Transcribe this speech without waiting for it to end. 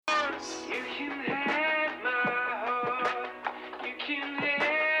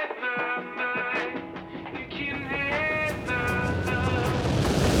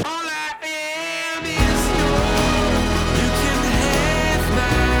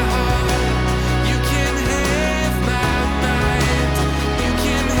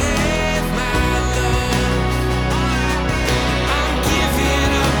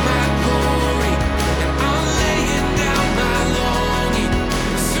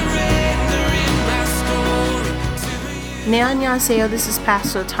안녕하세요. This is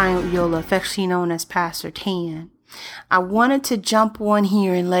Pastor Tanya Yola, affectionately known as Pastor Tan. I wanted to jump on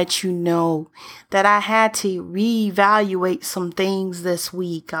here and let you know that I had to reevaluate some things this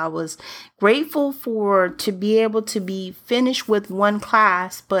week. I was grateful to be able to be finished with one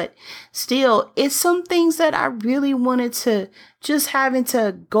class, but still, it's some things that I really wanted to just having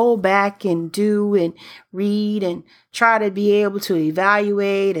to go back and do and read and try to be able to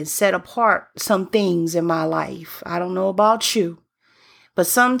evaluate and set apart some things in my life. I don't know about you. But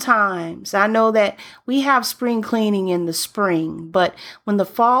sometimes I know that we have spring cleaning in the spring, but when the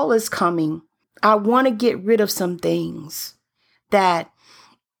fall is coming, I want to get rid of some things that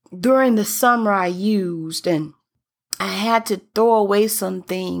during the summer I used, and I had to throw away some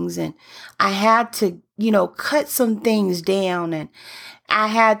things, and I had to, cut some things down, and I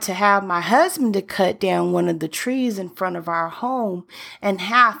had to have my husband to cut down one of the trees in front of our home, and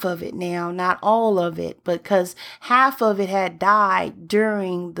half of it now, not all of it, because half of it had died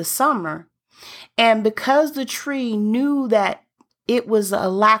during the summer. And because the tree knew that it was a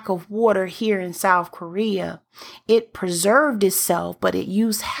lack of water here in South Korea, it preserved itself, but it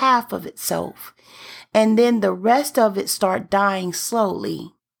used half of itself. And then the rest of it start dying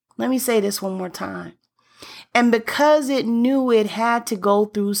slowly. Let me say this one more time. And because it knew it had to go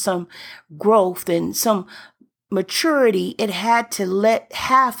through some growth and some maturity, it had to let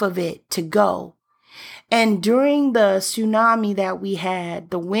half of it to go. And during the tsunami that we had,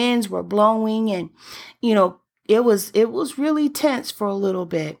 the winds were blowing and, it was really tense for a little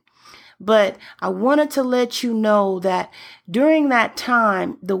bit. But I wanted to let you know that during that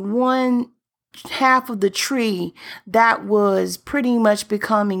time, the one half of the tree that was pretty much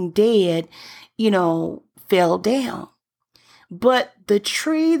becoming dead, fell down. But the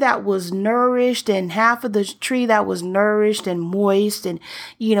tree that was nourished and half of the tree that was nourished and moist and,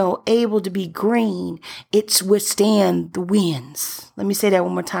 able to be green, it's withstand the winds. Let me say that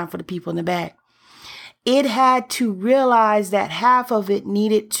one more time for the people in the back. It had to realize that half of it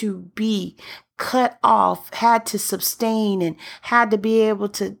needed to be cut off, had to sustain and had to be able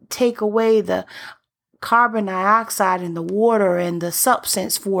to take away the carbon dioxide in the water and the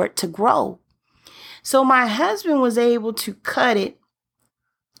substance for it to grow. So my husband was able to cut it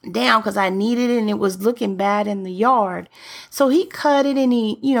down because I needed it and it was looking bad in the yard. So he cut it and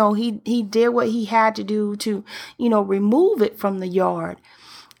he did what he had to do to, remove it from the yard.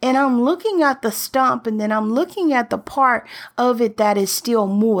 And I'm looking at the stump and then I'm looking at the part of it that is still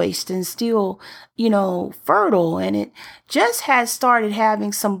moist and still, fertile. And it just has started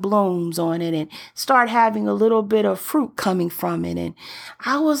having some blooms on it and start having a little bit of fruit coming from it. And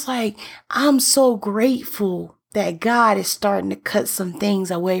I was like, I'm so grateful that God is starting to cut some things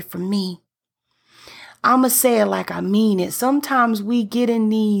away from me. I'm going to say it like I mean it. Sometimes we get in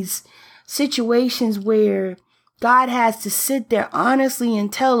these situations where God has to sit there honestly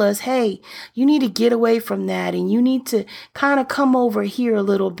and tell us, hey, you need to get away from that and you need to kind of come over here a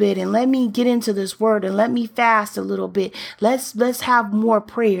little bit and let me get into this word and let me fast a little bit. Let's have more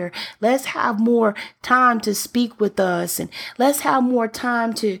prayer. Let's have more time to speak with us and let's have more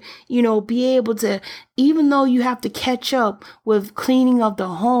time to, be able to, even though you have to catch up with cleaning of the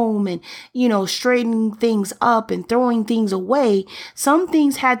home and, straightening things up and throwing things away, some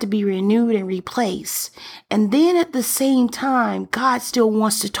things had to be renewed and replaced. And then at the same time, God still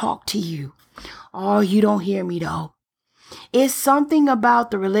wants to talk to you. Oh, you don't hear me though. It's something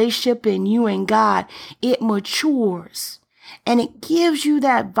about the relationship in you and God. It matures. And it gives you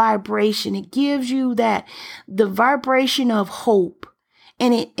that vibration. It gives you the vibration of hope.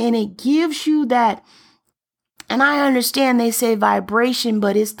 And it gives you that. And I understand they say vibration,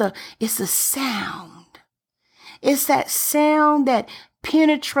 but it's the sound. It's that sound that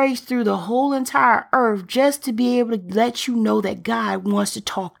penetrates through the whole entire earth just to be able to let you know that God wants to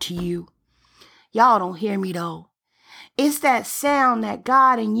talk to you. Y'all don't hear me though. It's that sound that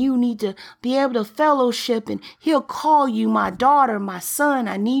God and you need to be able to fellowship and he'll call you, my daughter, my son,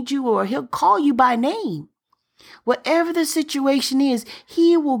 I need you, or he'll call you by name. Whatever the situation is,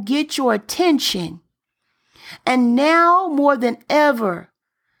 he will get your attention. And now more than ever,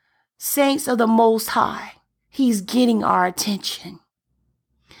 saints of the Most High, he's getting our attention.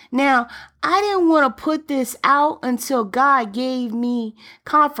 Now, I didn't want to put this out until God gave me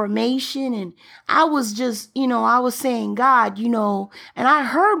confirmation. And I was just, I was saying, God, and I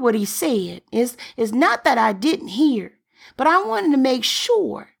heard what he said. It's not that I didn't hear, but I wanted to make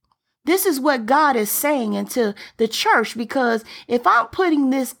sure this is what God is saying into the church, because if I'm putting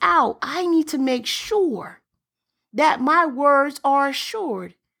this out, I need to make sure that my words are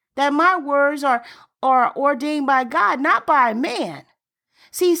assured, that my words are ordained by God, not by man.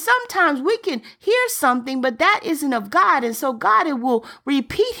 See, sometimes we can hear something, but that isn't of God. And so God will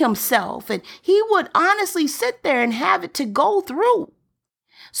repeat himself, and he would honestly sit there and have it to go through.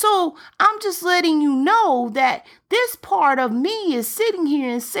 So I'm just letting you know that this part of me is sitting here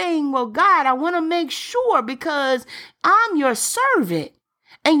and saying, well, God, I want to make sure, because I'm your servant,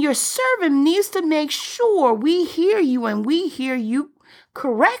 and your servant needs to make sure we hear you and we hear you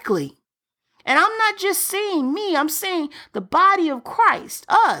correctly. And I'm not just saying me, I'm saying the body of Christ,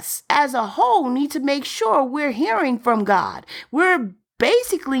 us as a whole, need to make sure we're hearing from God. We're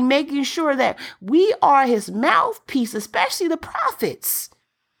basically making sure that we are his mouthpiece, especially the prophets.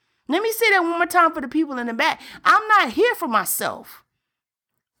 Let me say that one more time for the people in the back. I'm not here for myself.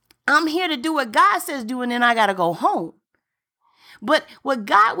 I'm here to do what God says do, and then I got to go home. But what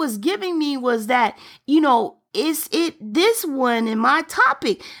God was giving me was that, this one in my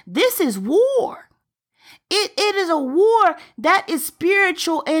topic, this is war. It is a war that is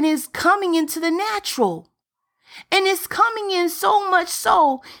spiritual and is coming into the natural. And it's coming in so much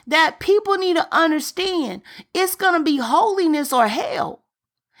so that people need to understand it's going to be holiness or hell.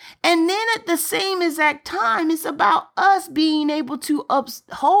 And then at the same exact time, it's about us being able to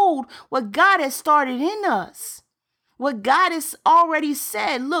uphold what God has started in us. What God has already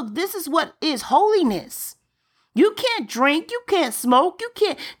said, look, this is what is holiness. You can't drink, you can't smoke, you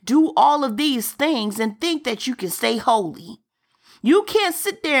can't do all of these things and think that you can stay holy. You can't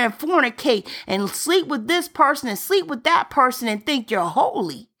sit there and fornicate and sleep with this person and sleep with that person and think you're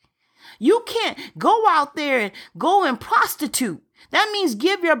holy. You can't go out there and go and prostitute. That means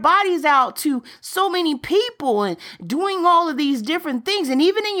give your bodies out to so many people and doing all of these different things, and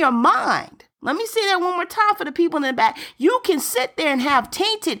even in your mind. Let me say that one more time for the people in the back. You can sit there and have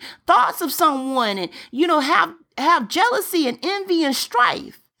tainted thoughts of someone and, have jealousy and envy and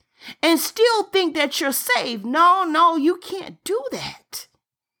strife and still think that you're saved. No, you can't do that.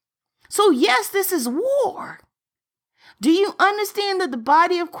 So yes, this is war. Do you understand that the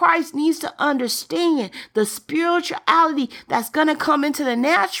body of Christ needs to understand the spirituality that's going to come into the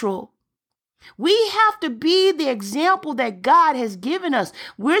natural? We have to be the example that God has given us.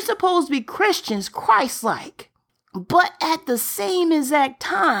 We're supposed to be Christians, Christ-like. But at the same exact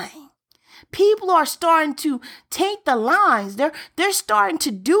time, people are starting to taint the lines. They're starting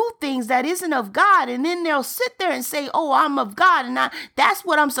to do things that isn't of God. And then they'll sit there and say, oh, I'm of God, and that's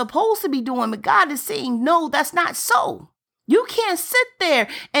what I'm supposed to be doing. But God is saying, no, that's not so. You can't sit there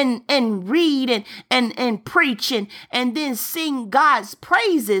and read and preach and then sing God's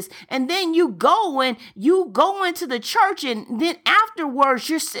praises. And then you go into the church, and then afterwards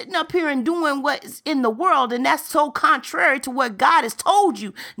you're sitting up here and doing what's in the world. And that's so contrary to what God has told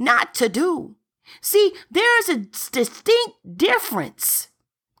you not to do. See, there is a distinct difference.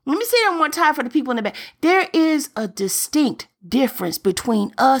 Let me say that one more time for the people in the back. There is a distinct difference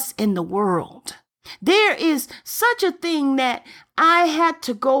between us and the world. There is such a thing that I had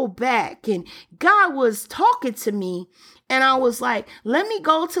to go back, and God was talking to me, and I was like, let me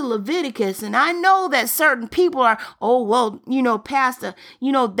go to Leviticus. And I know that certain people are, Pastor,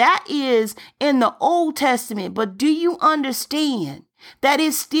 that is in the Old Testament. But do you understand that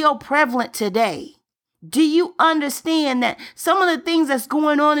it's still prevalent today? Do you understand that some of the things that's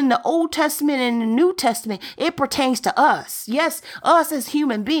going on in the Old Testament and the New Testament, it pertains to us? Yes, us as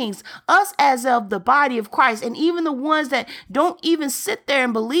human beings, us as of the body of Christ, and even the ones that don't even sit there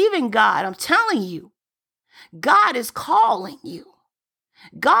and believe in God. I'm telling you, God is calling you.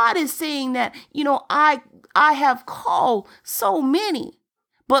 God is saying that, I have called so many,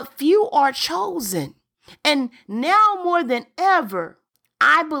 but few are chosen. And now more than ever,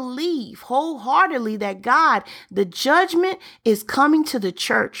 I believe wholeheartedly that God, the judgment is coming to the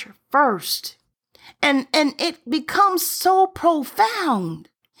church first. And it becomes so profound.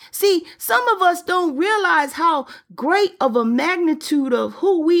 See, some of us don't realize how great of a magnitude of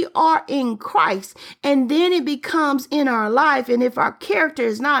who we are in Christ. And then it becomes in our life. And if our character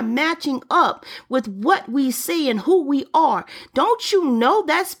is not matching up with what we say and who we are, don't you know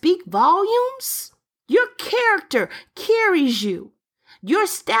that speaks volumes? Your character carries you. Your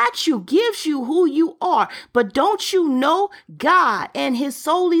statue gives you who you are, but don't you know God and his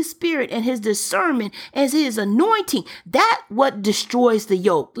Holy Spirit and his discernment and his anointing, that what destroys the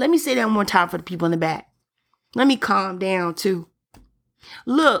yoke. Let me say that one more time for the people in the back. Let me calm down too.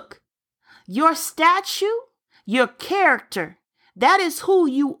 Look, your statue, your character, that is who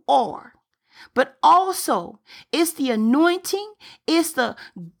you are. But also, it's the anointing, it's the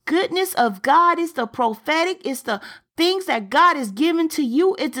goodness of God, it's the prophetic, it's the things that God has given to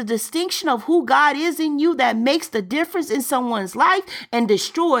you. It's a distinction of who God is in you that makes the difference in someone's life and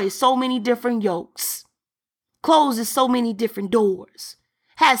destroys so many different yokes, closes so many different doors.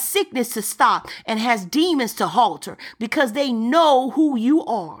 has sickness to stop, and has demons to halter, because they know who you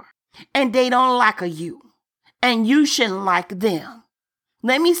are and they don't like you, and you shouldn't like them.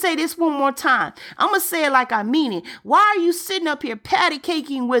 Let me say this one more time. I'm going to say it like I mean it. Why are you sitting up here patty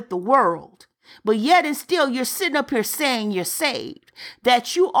caking with the world, but yet and still you're sitting up here saying you're saved,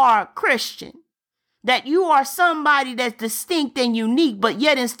 that you are a Christian, that you are somebody that's distinct and unique, but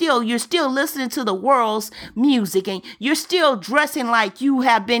yet and still you're still listening to the world's music, and you're still dressing like you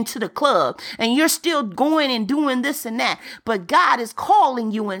have been to the club, and you're still going and doing this and that. But God is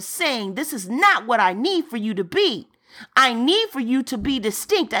calling you and saying, this is not what I need for you to be. I need for you to be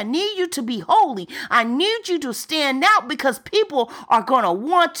distinct. I need you to be holy. I need you to stand out, because people are going to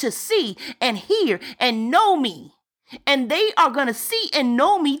want to see and hear and know me. And they are going to see and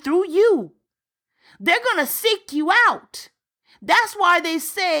know me through you. They're going to seek you out. That's why they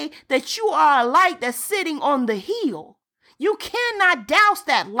say that you are a light that's sitting on the hill. You cannot douse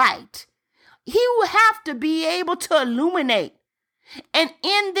that light. He will have to be able to illuminate. And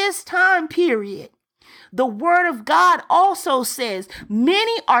in this time period, the word of God also says,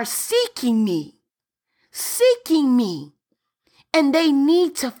 many are seeking me, and they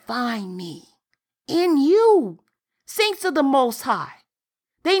need to find me in you, saints of the Most High.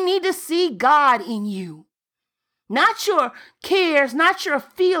 They need to see God in you, not your cares, not your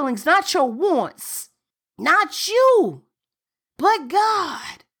feelings, not your wants, not you, but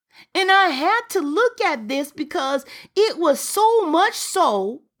God. And I had to look at this because it was so much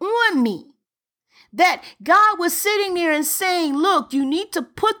so on me that God was sitting there and saying, look, you need to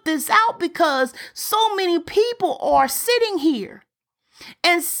put this out, because so many people are sitting here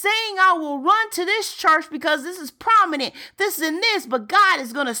and saying, I will run to this church because this is prominent, this and this, but God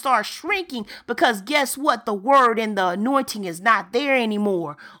is going to start shrinking, because guess what? The word and the anointing is not there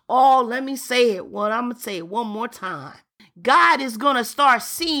anymore. Oh, let me say it. Well, I'm going to say it one more time. God is going to start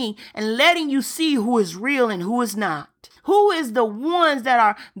seeing and letting you see who is real and who is not. Who is the ones that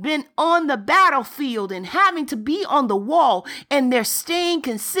are been on the battlefield and having to be on the wall, and they're staying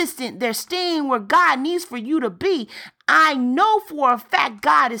consistent. They're staying where God needs for you to be. I know for a fact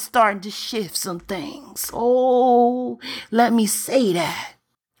God is starting to shift some things. Oh, let me say that.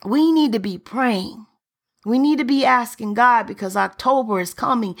 We need to be praying. We need to be asking God, because October is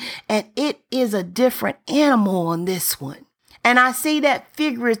coming and it is a different animal on this one. And I say that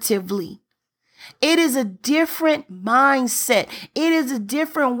figuratively. It is a different mindset. It is a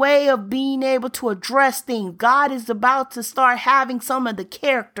different way of being able to address things. God is about to start having some of the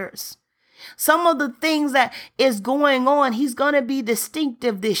characters, some of the things that is going on. He's going to be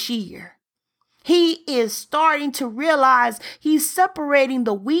distinctive this year. He is starting to realize he's separating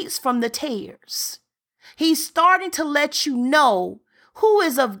the wheats from the tares. He's starting to let you know who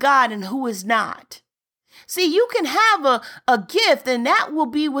is of God and who is not. See, you can have a gift and that will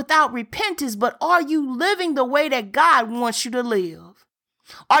be without repentance, but are you living the way that God wants you to live?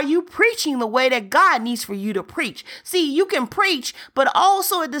 Are you preaching the way that God needs for you to preach? See, you can preach, but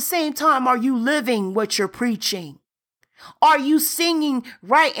also at the same time, are you living what you're preaching? Are you singing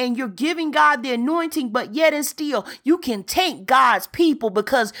right and you're giving God the anointing, but yet and still you can taint God's people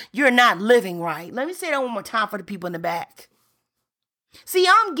because you're not living right? Let me say that one more time for the people in the back. See,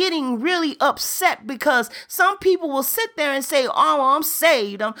 I'm getting really upset because some people will sit there and say, oh, I'm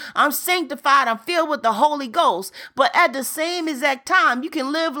saved, I'm sanctified, I'm filled with the Holy Ghost. But at the same exact time, you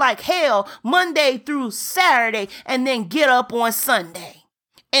can live like hell Monday through Saturday and then get up on Sunday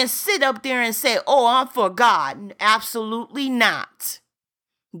and sit up there and say, oh, I'm for God. Absolutely not.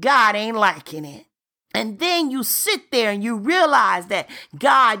 God ain't liking it. And then you sit there and you realize that,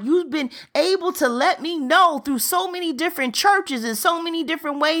 God, you've been able to let me know through so many different churches and so many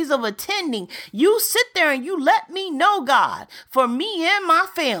different ways of attending. You sit there and you let me know, God, for me and my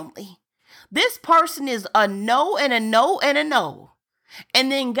family, this person is a no and a no and a no.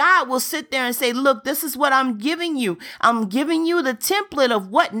 And then God will sit there and say, look, this is what I'm giving you. I'm giving you the template of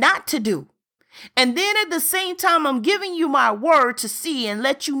what not to do. And then at the same time, I'm giving you my word to see and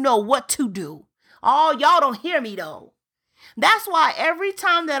let you know what to do. Oh, y'all don't hear me though. That's why every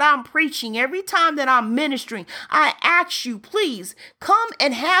time that I'm preaching, every time that I'm ministering, I ask you, please come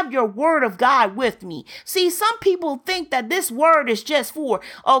and have your word of God with me. See, some people think that this word is just for,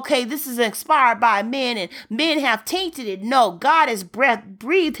 okay, this is inspired by men and men have tainted it. No, God has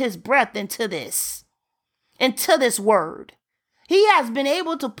breathed his breath into this word. He has been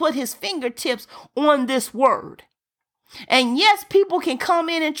able to put his fingertips on this word. And yes, people can come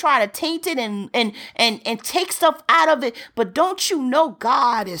in and try to taint it and take stuff out of it. But don't you know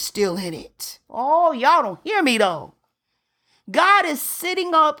God is still in it? Oh, y'all don't hear me though. God is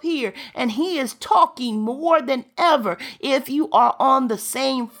sitting up here and he is talking more than ever if you are on the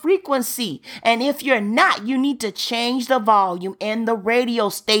same frequency. And if you're not, you need to change the volume in the radio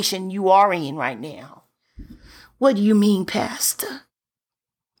station you are in right now. What do you mean, Pastor?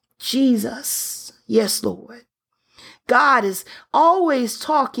 Jesus. Yes, Lord. God is always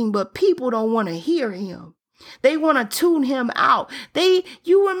talking, but people don't want to hear him. They want to tune him out.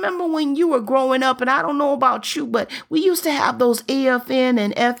 You remember when you were growing up, and I don't know about you, but we used to have those AFN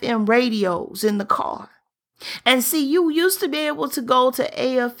and FM radios in the car. And see, you used to be able to go to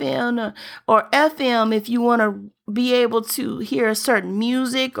AFN or FM if you want to be able to hear certain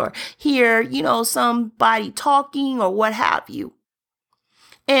music or hear, somebody talking or what have you.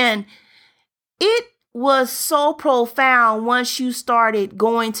 And it was so profound once you started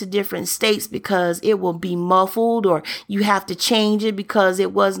going to different states because it will be muffled or you have to change it because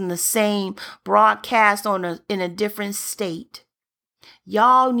it wasn't the same broadcast in a different state.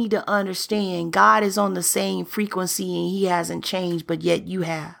 Y'all need to understand God is on the same frequency and he hasn't changed, but yet you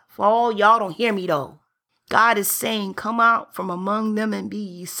have. Oh, y'all don't hear me though. God is saying, come out from among them and be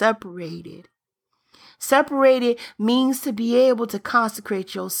ye separated. Separated means to be able to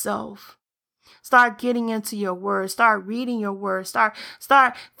consecrate yourself. Start getting into your word. Start reading your word. Start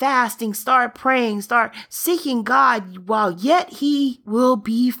fasting. Start praying. Start seeking God while yet he will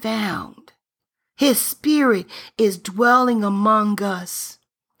be found. His spirit is dwelling among us.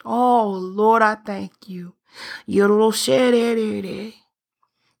 Oh, Lord, I thank you.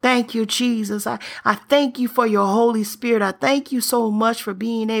 Thank you, Jesus. I thank you for your Holy Spirit. I thank you so much for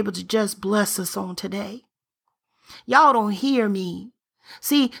being able to just bless us on today. Y'all don't hear me.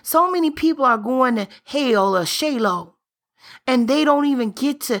 See, so many people are going to hell or Shiloh, and they don't even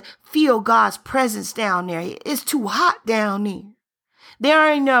get to feel God's presence down there. It's too hot down there.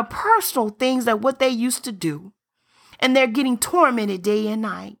 They're in their personal things that what they used to do, and they're getting tormented day and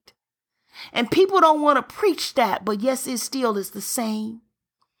night. And people don't want to preach that, but yes, it still is the same.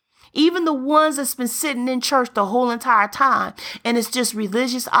 Even the ones that's been sitting in church the whole entire time, and it's just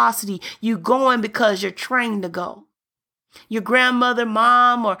religiosity. You going because you're trained to go. Your grandmother,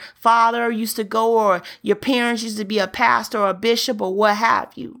 mom, or father used to go, or your parents used to be a pastor or a bishop or what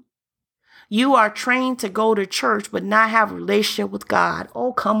have you. You are trained to go to church but not have a relationship with God.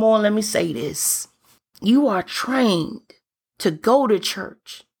 Oh, come on, let me say this. You are trained to go to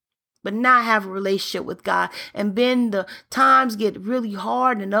church but not have a relationship with God. And then the times get really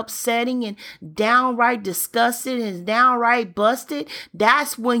hard and upsetting and downright disgusted and downright busted.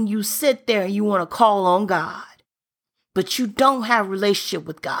 That's when you sit there and you want to call on God. But you don't have a relationship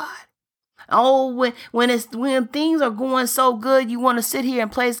with God. Oh, when things are going so good, you want to sit here and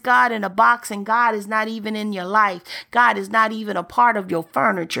place God in a box, and God is not even in your life. God is not even a part of your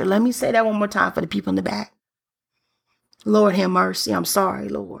furniture. Let me say that one more time for the people in the back. Lord, have mercy. I'm sorry,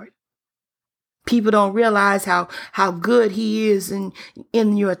 Lord. People don't realize how good he is in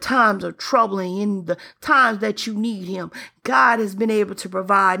your times of trouble and in the times that you need him. God has been able to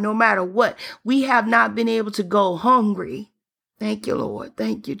provide no matter what. We have not been able to go hungry. Thank you, Lord.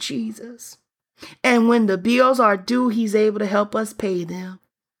 Thank you, Jesus. And when the bills are due, he's able to help us pay them.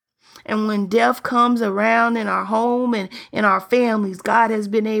 And when death comes around in our home and in our families, God has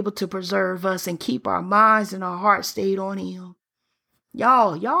been able to preserve us and keep our minds and our hearts stayed on him.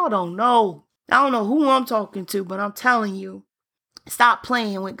 Y'all don't know. I don't know who I'm talking to, but I'm telling you, stop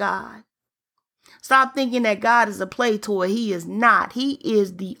playing with God. Stop thinking that God is a play toy. He is not. He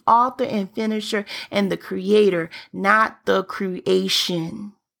is the author and finisher and the creator, not the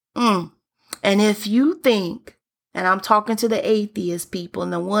creation. And if you think, and I'm talking to the atheist people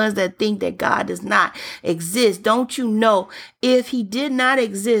and the ones that think that God does not exist, don't you know, if he did not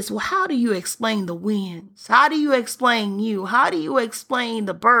exist, well, how do you explain the winds? How do you explain you? How do you explain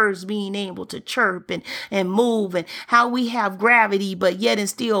the birds being able to chirp and move, and how we have gravity, but yet and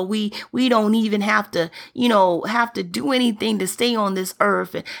still we don't even have to do anything to stay on this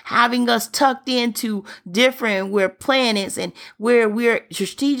earth, and having us tucked into different planets and where we're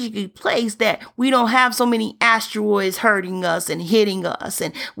strategically placed that we don't have so many asteroids hurting us and hitting us,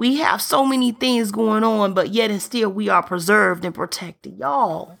 and we have so many things going on, but yet and still we are preserved and protected.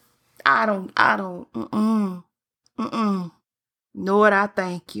 Y'all, Lord, I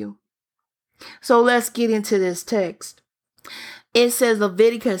thank you. So let's get into this text. It says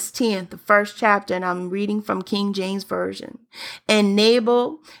Leviticus 10, the first chapter, and I'm reading from King James Version. And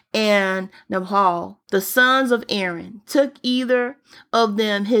Nadab and Abihu, the sons of Aaron, took either of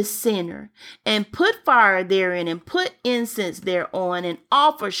them his censer, and put fire therein, and put incense thereon, and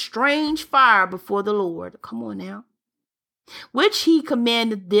offered strange fire before the Lord. Come on now. Which he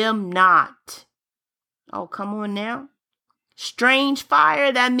commanded them not. Oh, come on now. Strange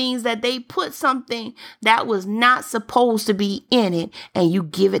fire, that means that they put something that was not supposed to be in it and you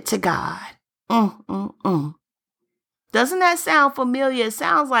give it to God. Doesn't that sound familiar? It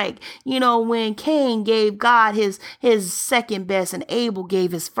sounds like, when Cain gave God his second best and Abel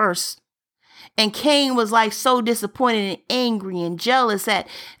gave his first. And Cain was like so disappointed and angry and jealous at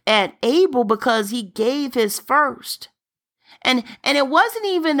Abel because he gave his first. And it wasn't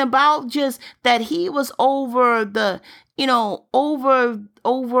even about just that he was over the,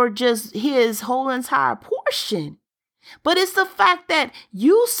 over just his whole entire portion. But it's the fact that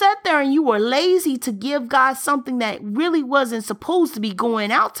you sat there and you were lazy to give God something that really wasn't supposed to be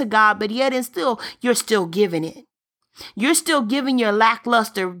going out to God, but yet you're still giving it. You're still giving your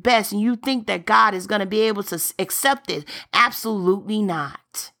lackluster best, and you think that God is going to be able to accept it. Absolutely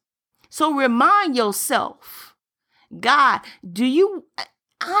not. So remind yourself, God, do you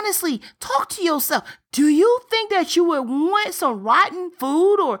honestly talk to yourself? Do you think that you would want some rotten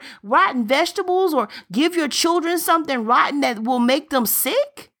food or rotten vegetables or give your children something rotten that will make them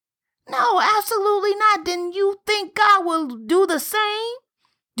sick? No, absolutely not. Then you think God will do the same?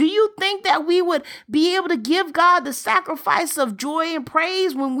 Do you think that we would be able to give God the sacrifice of joy and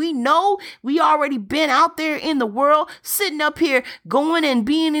praise when we know we already been out there in the world, sitting up here, going and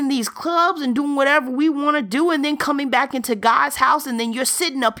being in these clubs and doing whatever we want to do, and then coming back into God's house, and then you're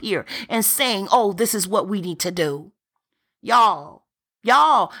sitting up here and saying, oh, this is what we need to do? Y'all,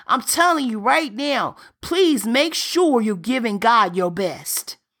 I'm telling you right now, please make sure you're giving God your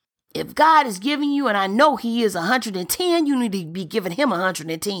best. If God is giving you, and I know he is 110, you need to be giving him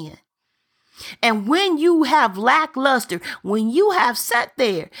 110. And when you have lackluster, when you have sat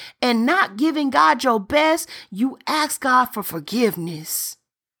there and not giving God your best, you ask God for forgiveness.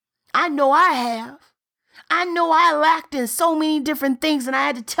 I know I have. I know I lacked in so many different things, and I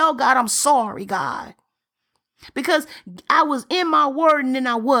had to tell God, I'm sorry, God. Because I was in my word and then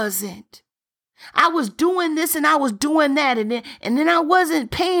I wasn't. I was doing this and I was doing that, and then I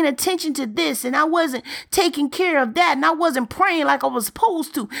wasn't paying attention to this, and I wasn't taking care of that, and I wasn't praying like I was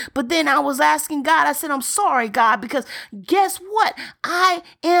supposed to. But then I was asking God, I said, I'm sorry, God, because guess what? I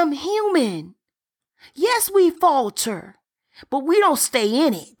am human. Yes, we falter, but we don't stay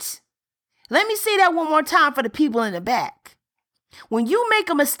in it. Let me say that one more time for the people in the back. When you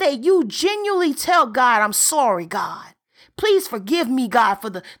make a mistake, you genuinely tell God, I'm sorry, God. Please forgive me, God, for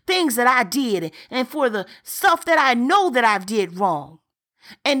the things that I did and for the stuff that I know that I've did wrong.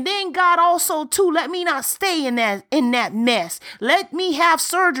 And then, God, also, too, let me not stay in that mess. Let me have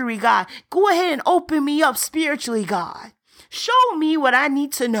surgery, God. Go ahead and open me up spiritually, God. Show me what I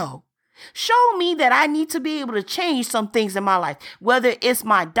need to know. Show me that I need to be able to change some things in my life, whether it's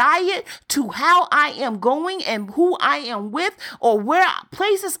my diet to how I am going and who I am with, or where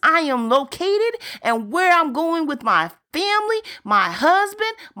places I am located and where I'm going with my family, my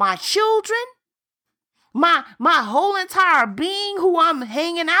husband, my children, my whole entire being, who I'm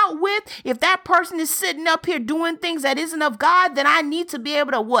hanging out with. If that person is sitting up here doing things that isn't of God, then I need to be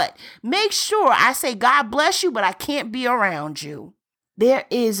able to what? Make sure I say, God bless you, but I can't be around you. There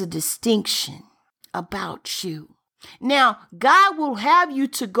is a distinction about you. Now, God will have you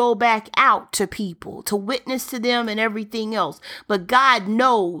to go back out to people, to witness to them and everything else. But God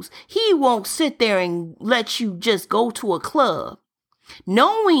knows he won't sit there and let you just go to a club,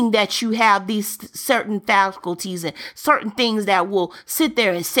 knowing that you have these certain faculties and certain things that will sit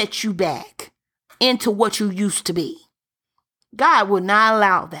there and set you back into what you used to be. God will not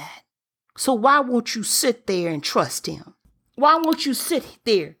allow that. So why won't you sit there and trust him? Why won't you sit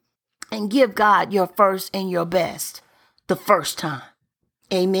there and give God your first and your best the first time?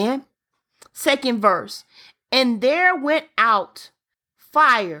 Amen. Second verse. And there went out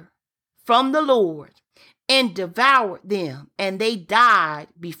fire from the Lord and devoured them, and they died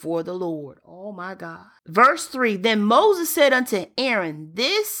before the Lord. Oh my God. Verse 3. Then Moses said unto Aaron,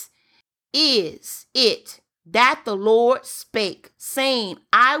 this is it that the Lord spake, saying,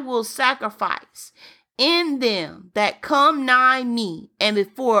 I will sacrifice in them that come nigh me, and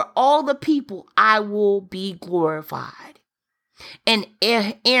before all the people I will be glorified. And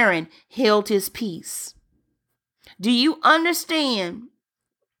Aaron held his peace. Do you understand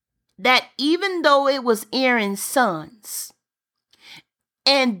that even though it was Aaron's sons,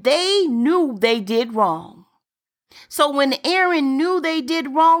 and they knew they did wrong, so when Aaron knew they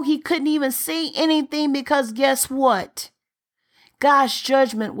did wrong, he couldn't even say anything, because guess what? God's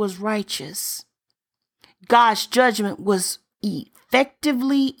judgment was righteous. God's judgment was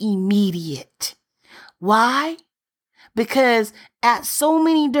effectively immediate. Why? Because at so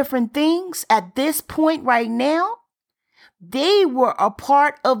many different things at this point right now, they were a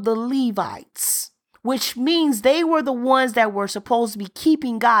part of the Levites. which means they were the ones that were supposed to be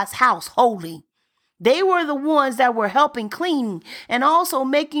keeping God's house holy. They were the ones that were helping clean and also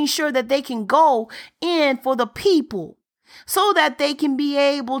making sure that they can go in for the people so that they can be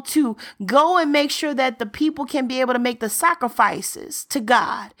able to go and make sure that the people can be able to make the sacrifices to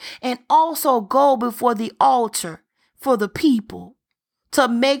God and also go before the altar for the people to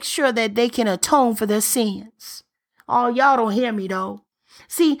make sure that they can atone for their sins. Oh, y'all don't hear me though.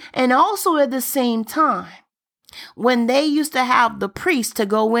 See, and also at the same time, when they used to have the priest to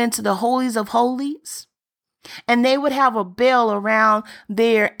go into the holies of holies, and they would have a bell around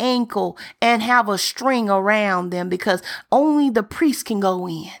their ankle and have a string around them because only the priest can go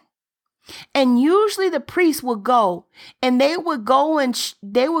in. And usually the priest would go and they would go and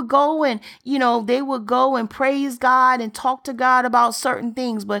praise God and talk to God about certain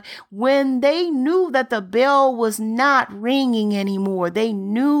things. But when they knew that the bell was not ringing anymore, they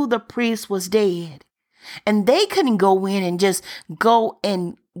knew the priest was dead. And they couldn't go in and just go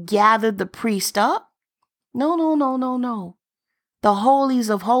and gather the priest up. No. The holies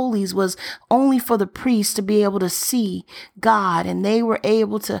of holies was only for the priests to be able to see God. And they were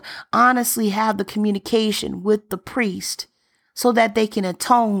able to honestly have the communication with the priest so that they can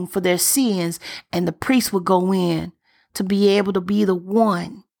atone for their sins. And the priest would go in to be able to be the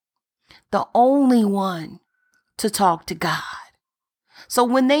one, the only one to talk to God. So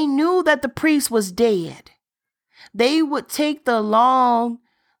when they knew that the priest was dead, they would take the long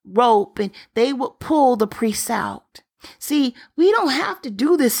rope and they would pull the priest out. See, we don't have to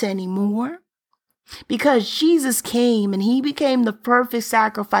do this anymore because Jesus came and he became the perfect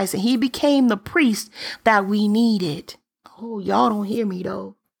sacrifice and he became the priest that we needed. Oh, y'all don't hear me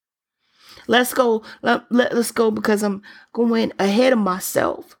though. Let's go. Let's go because I'm going ahead of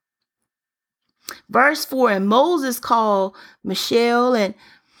myself. Verse 4, and Moses called Mishael and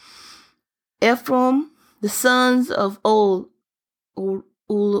Ephraim, the sons of Uriah,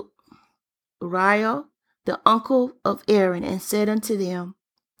 the uncle of Aaron, and said unto them,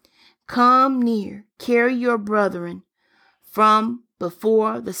 Come near, carry your brethren from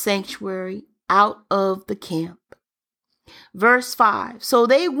before the sanctuary out of the camp. Verse 5, so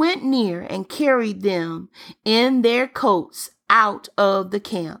they went near and carried them in their coats out of the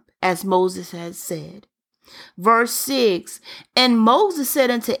camp, as Moses had said. Verse 6, and Moses said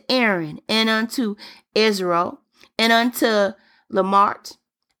unto Aaron and unto Israel and unto Lamart,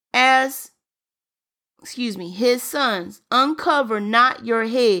 his sons, uncover not your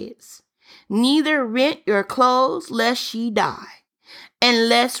heads, neither rent your clothes, lest ye die, and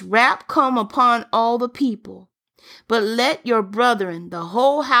lest wrath come upon all the people. But let your brethren, the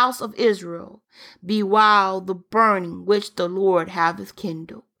whole house of Israel, bewail the burning which the Lord hath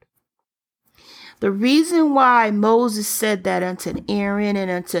kindled. The reason why Moses said that unto Aaron and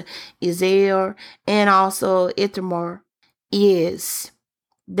unto Isaiah and also Ithamar is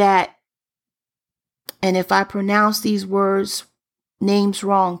that, and if I pronounce these names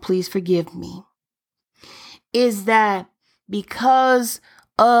wrong, please forgive me, is that because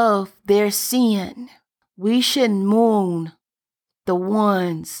of their sin, we should mourn the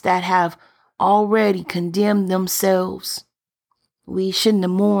ones that have already condemned themselves. We shouldn't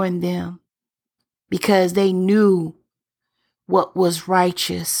mourn them because they knew what was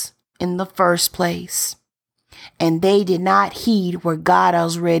righteous in the first place. And they did not heed what God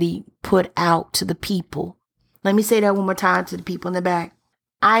has already put out to the people. Let me say that one more time to the people in the back.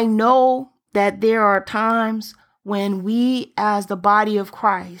 I know that there are times when we, as the body of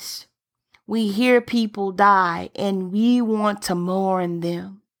Christ, we hear people die and we want to mourn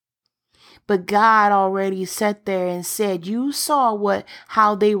them. But God already sat there and said, you saw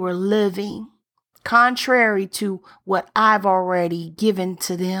how they were living, contrary to what I've already given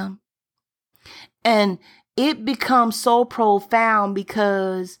to them. And it becomes so profound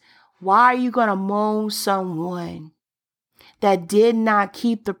because why are you going to mourn someone that did not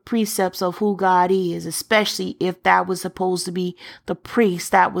keep the precepts of who God is, especially if that was supposed to be the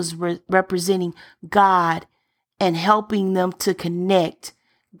priest that was representing God and helping them to connect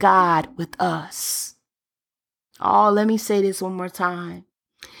God with us? Oh, let me say this one more time.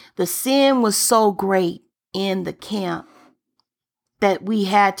 The sin was so great in the camp that they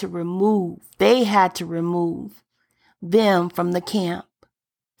had to remove them from the camp.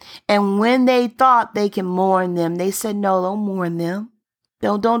 And when they thought they can mourn them, they said, no, don't mourn them.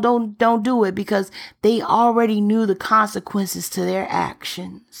 Don't do it, because they already knew the consequences to their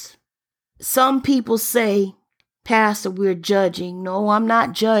actions. Some people say, Pastor, we're judging. No, I'm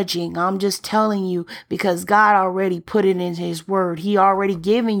not judging. I'm just telling you because God already put it in his word. He already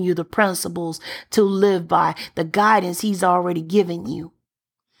given you the principles to live by, the guidance he's already given you.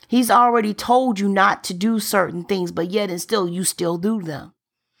 He's already told you not to do certain things, but yet and still you still do them.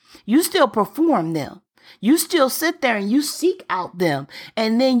 You still perform them. You still sit there and you seek out them.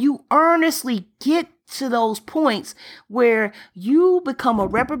 And then you earnestly get to those points where you become a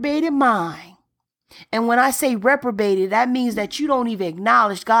reprobated mind. And when I say reprobated, that means that you don't even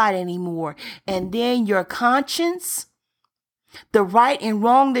acknowledge God anymore. And then your conscience, the right and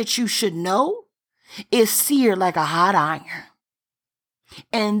wrong that you should know, is seared like a hot iron.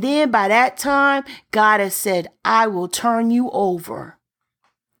 And then by that time, God has said, I will turn you over.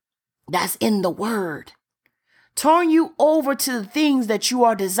 That's in the word. Turn you over to the things that you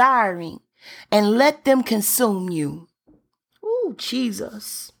are desiring and let them consume you. Ooh,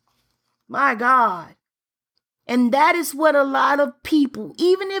 Jesus. My God. And that is what a lot of people,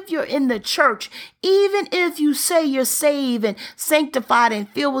 even if you're in the church, even if you say you're saved and sanctified and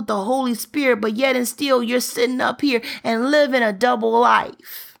filled with the Holy Spirit, but yet and still you're sitting up here and living a double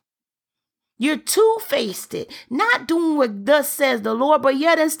life. You're two-faced, not doing what thus says the Lord, but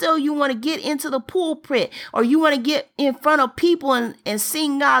yet and still you want to get into the pulpit, or you want to get in front of people and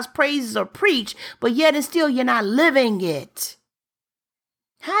sing God's praises or preach, but yet and still you're not living it.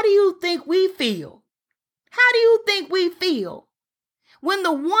 How do you think we feel? How do you think we feel? When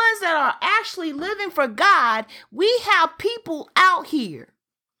the ones that are actually living for God, we have people out here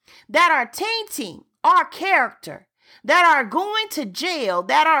that are tainting our character, that are going to jail,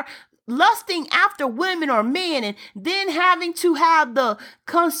 that are lusting after women or men, and then having to have the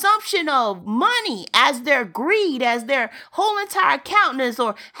consumption of money as their greed, as their whole entire countenance,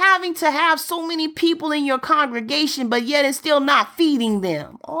 or having to have so many people in your congregation, but yet and still not feeding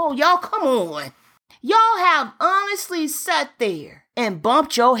them. Oh, y'all, come on. Y'all have honestly sat there and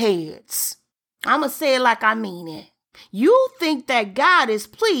bumped your heads. I'm going to say it like I mean it. You think that God is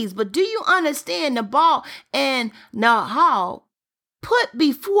pleased, but do you understand the Baal and Nahal put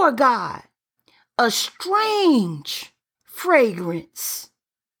before God a strange fragrance,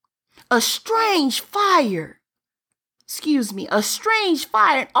 a strange fire,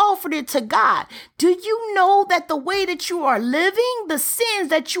 and offered it to God? Do you know that the way that you are living, the sins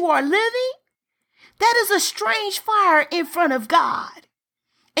that you are living, that is a strange fire in front of God,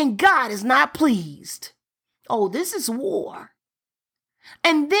 and God is not pleased? Oh, this is war.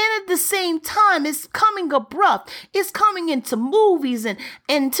 And then at the same time, it's coming abrupt. It's coming into movies and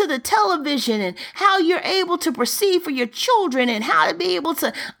into the television, and how you're able to perceive for your children, and how to be able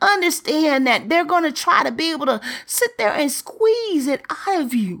to understand that they're going to try to be able to sit there and squeeze it out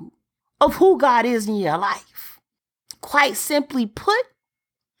of you of who God is in your life. Quite simply put,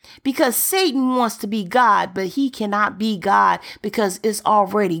 because Satan wants to be God, but he cannot be God because it's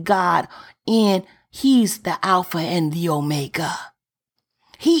already God, and he's the Alpha and the Omega.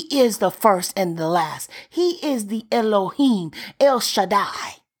 He is the first and the last. He is the Elohim, El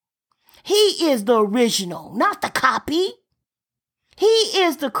Shaddai. He is the original, not the copy. He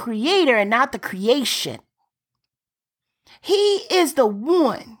is the creator and not the creation. He is the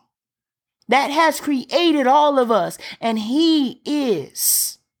one that has created all of us. And he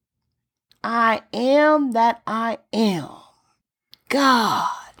is, I am that I am, God.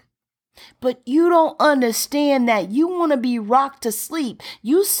 But you don't understand that. You want to be rocked to sleep.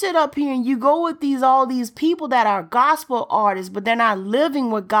 You sit up here and you go with all these people that are gospel artists, but they're not living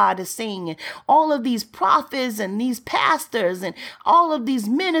what God is saying. And all of these prophets and these pastors and all of these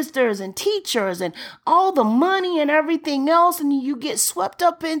ministers and teachers and all the money and everything else, and you get swept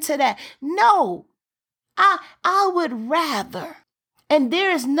up into that. No, I would rather. And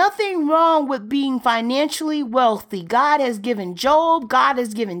there is nothing wrong with being financially wealthy. God has given Job, God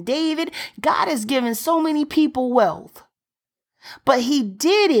has given David, God has given so many people wealth. But he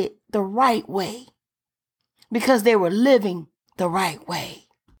did it the right way because they were living the right way.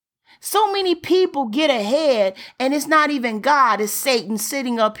 So many people get ahead, and it's not even God, it's Satan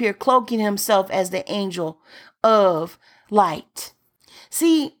sitting up here cloaking himself as the angel of light.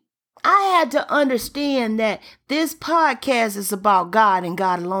 See, I had to understand that this podcast is about God and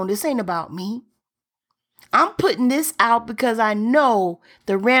God alone. This ain't about me. I'm putting this out because I know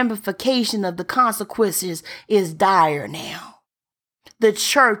the ramification of the consequences is dire now. The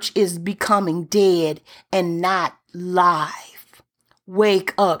church is becoming dead and not live.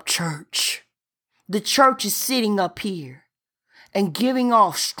 Wake up, church. The church is sitting up here and giving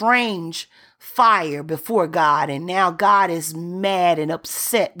off strange fire before God, and now God is mad and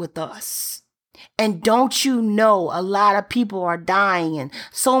upset with us. And don't you know, a lot of people are dying, and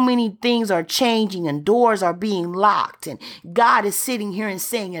so many things are changing, and doors are being locked, and God is sitting here and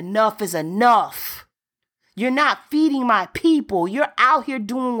saying enough is enough. You're not feeding my people. You're out here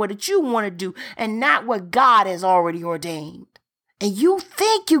doing what you want to do and not what God has already ordained. and you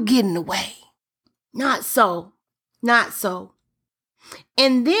think you're getting away. Not so. Not so.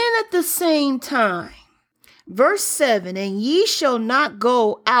 And then at the same time, verse 7, and ye shall not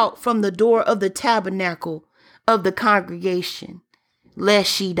go out from the door of the tabernacle of the congregation,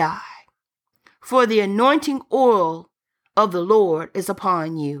 lest ye die. For the anointing oil of the Lord is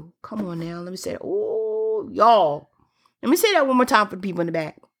upon you. Come on now. Let me say that. Oh, y'all. Let me say that one more time for the people in the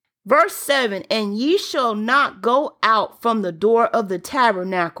back. Verse 7, and ye shall not go out from the door of the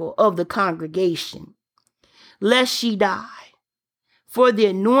tabernacle of the congregation, lest ye die. For the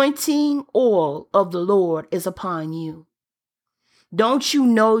anointing oil of the Lord is upon you. Don't you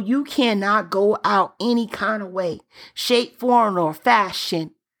know you cannot go out any kind of way, shape, form, or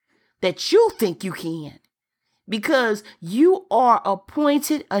fashion that you think you can? Because you are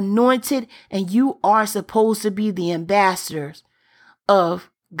appointed, anointed, and you are supposed to be the ambassadors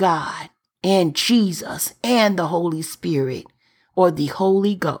of God and Jesus and the Holy Spirit or the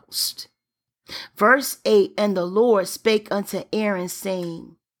Holy Ghost. Verse 8, and the Lord spake unto Aaron,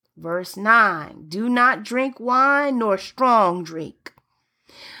 saying, verse 9, do not drink wine nor strong drink,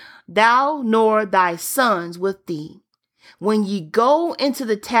 thou nor thy sons with thee, when ye go into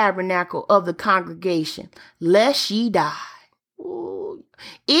the tabernacle of the congregation, lest ye die. Ooh.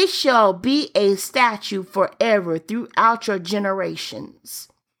 It shall be a statute forever throughout your generations.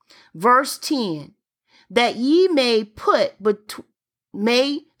 Verse 10, that ye may put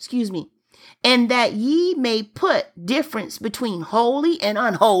and that ye may put difference between holy and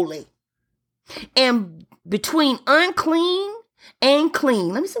unholy, and between unclean and clean.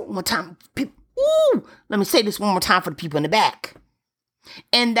 Let me say it one more time. Let me say this one more time for the people in the back.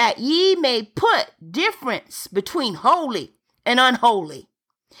 And that ye may put difference between holy and unholy,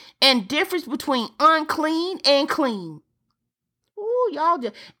 and difference between unclean and clean. Ooh, y'all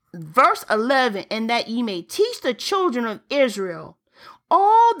just. Verse 11, and that ye may teach the children of Israel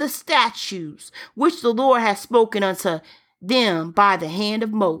all the statutes which the Lord has spoken unto them by the hand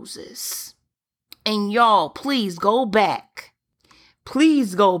of Moses. And y'all, please go back.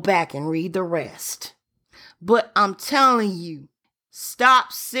 Please go back and read the rest. But I'm telling you,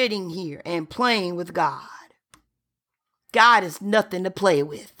 stop sitting here and playing with God. God is nothing to play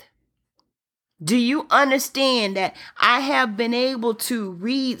with. Do you understand that I have been able to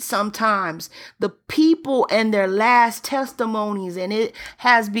read sometimes the people and their last testimonies, and it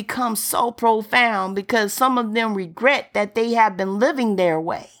has become so profound because some of them regret that they have been living their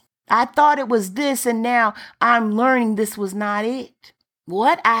way. I thought it was this, and now I'm learning this was not it.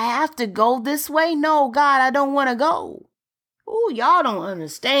 What? I have to go this way? No, God, I don't want to go. Ooh, y'all don't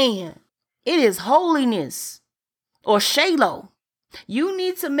understand. It is holiness or Shiloh. You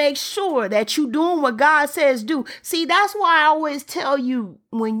need to make sure that you're doing what God says do. See, that's why I always tell you,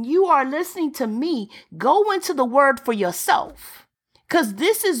 when you are listening to me, go into the word for yourself, because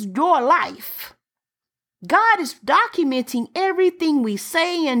this is your life. God is documenting everything we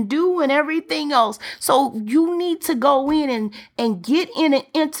say and do and everything else. So you need to go in and get in an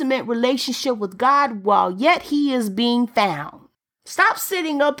intimate relationship with God while yet he is being found. Stop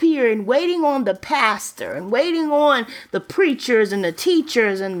sitting up here and waiting on the pastor and waiting on the preachers and the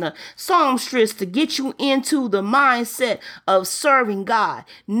teachers and the songstress to get you into the mindset of serving God.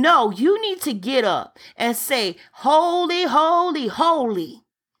 No, you need to get up and say, holy, holy, holy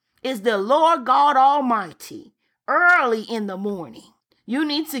is the Lord God Almighty, early in the morning. You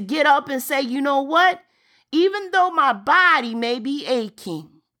need to get up and say, you know what? Even though my body may be aching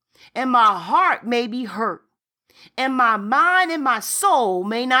and my heart may be hurt, and my mind and my soul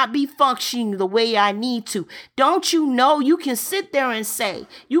may not be functioning the way I need to, don't you know you can sit there and say,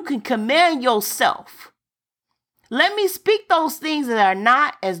 you can command yourself. Let me speak those things that are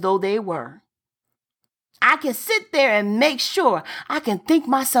not as though they were. I can sit there and make sure I can think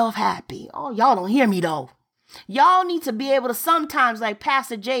myself happy. Oh, y'all don't hear me though. Y'all need to be able to sometimes, like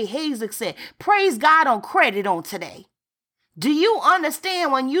Pastor Jay Hazick said, praise God on credit on today. Do you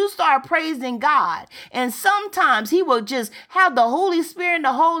understand when you start praising God and sometimes he will just have the Holy Spirit and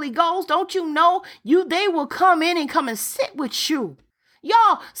the Holy Ghost? Don't you know they will come in and come and sit with you.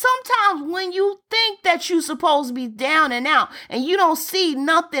 Y'all, sometimes when you think that you're supposed to be down and out and you don't see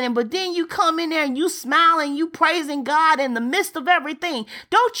nothing, but then you come in there and you smile and you praising God in the midst of everything.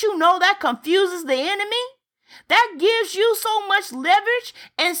 Don't you know that confuses the enemy? That gives you so much leverage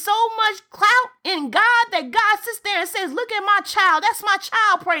and so much clout in God that God sits there and says, look at my child. That's my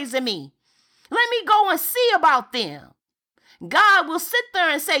child praising me. Let me go and see about them. God will sit there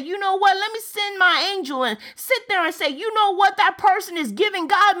and say, you know what? Let me send my angel and sit there and say, you know what? That person is giving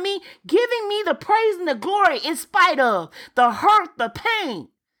me the praise and the glory in spite of the hurt, the pain,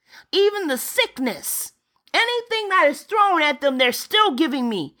 even the sickness. Anything that is thrown at them, they're still giving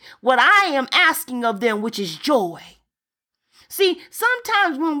me what I am asking of them, which is joy. See,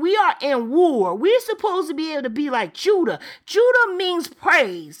 sometimes when we are in war, we're supposed to be able to be like Judah. Judah means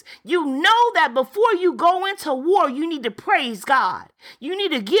praise. You know that before you go into war, you need to praise God. You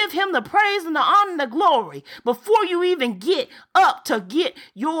need to give him the praise and the honor and the glory before you even get up to get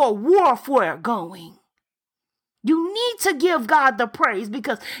your warfare going. You need to give God the praise,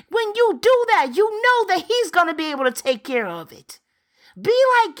 because when you do that, you know that he's going to be able to take care of it. Be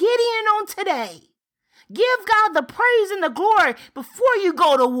like Gideon on today. Give God the praise and the glory before you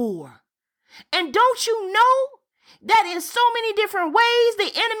go to war. And don't you know that in so many different ways,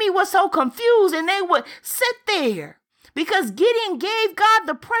 the enemy was so confused and they would sit there because Gideon gave God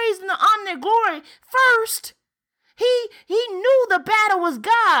the praise and the honor and glory first. He knew the battle was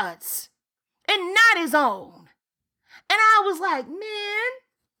God's and not his own. And I was like, man,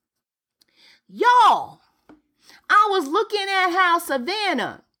 y'all, I was looking at how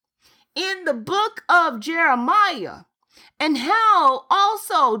Savannah in the book of Jeremiah and how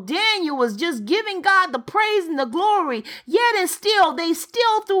also Daniel was just giving God the praise and the glory, yet and still they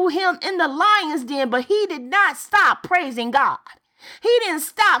still threw him in the lion's den, but he did not stop praising God. He didn't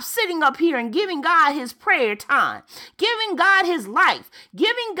stop sitting up here and giving God his prayer time, giving God his life,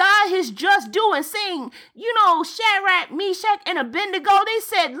 giving God his just due, and saying, Shadrach, Meshach, and Abednego, they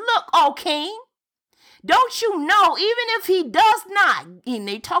said, look, O king, don't you know, even if he does not, and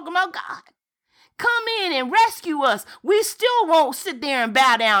they talking about God, come in and rescue us, we still won't sit there and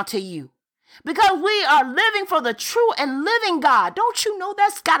bow down to you. Because we are living for the true and living God. Don't you know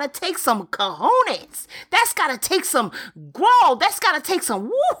that's got to take some cojones? That's got to take some grow. That's got to take some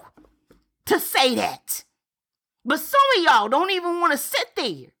woo to say that. But some of y'all don't even want to sit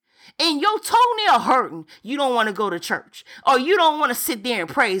there. And your toenail hurting, you don't want to go to church. Or you don't want to sit there and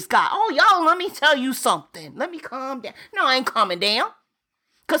praise God. Oh, y'all, let me tell you something. Let me calm down. No, I ain't calming down.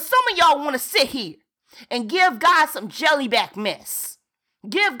 Because some of y'all want to sit here and give God some jellyback mess.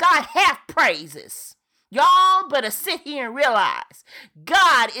 Give God half praises. Y'all better sit here and realize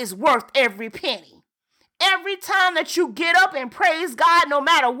God is worth every penny. Every time that you get up and praise God, no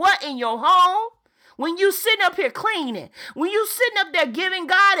matter what in your home, when you sitting up here cleaning, when you sitting up there giving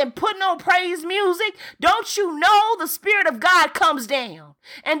God and putting on praise music, don't you know the Spirit of God comes down?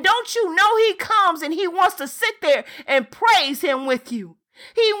 And don't you know he comes and he wants to sit there and praise him with you?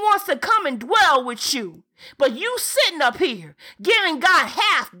 He wants to come and dwell with you. But you sitting up here giving God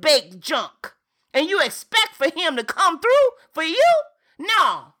half-baked junk, and you expect for him to come through for you?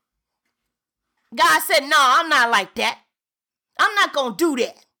 No. God said, no, I'm not like that. I'm not going to do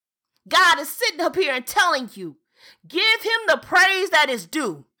that. God is sitting up here and telling you, give him the praise that is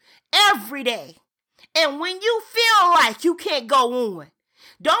due every day. And when you feel like you can't go on,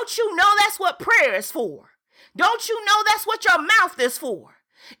 don't you know that's what prayer is for? Don't you know that's what your mouth is for?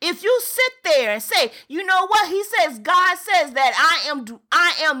 If you sit there and say, you know what? He says, God says that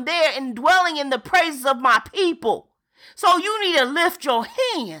I am there and dwelling in the praises of my people. So you need to lift your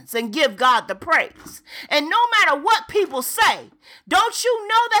hands and give God the praise. And no matter what people say, don't you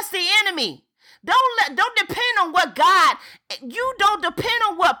know that's the enemy? Don't depend on what you don't depend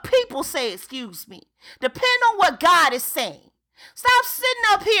on what people say, Depend on what God is saying. Stop sitting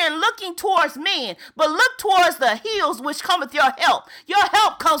up here and looking towards men, but look towards the hills which cometh your help. Your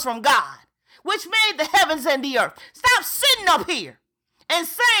help comes from God, which made the heavens and the earth. Stop sitting up here and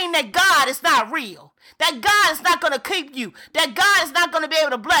saying that God is not real, that God is not going to keep you, that God is not going to be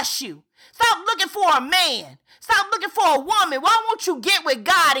able to bless you. Stop looking for a man. Stop looking for a woman. Why won't you get with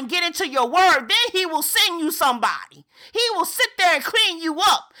God and get into your word? Then he will send you somebody. He will sit there and clean you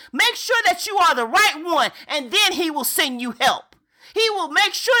up. Make sure that you are the right one, and then he will send you help. He will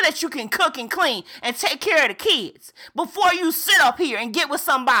make sure that you can cook and clean and take care of the kids before you sit up here and get with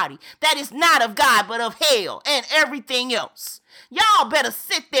somebody that is not of God but of hell and everything else. Y'all better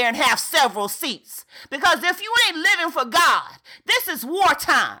sit there and have several seats, because if you ain't living for God, this is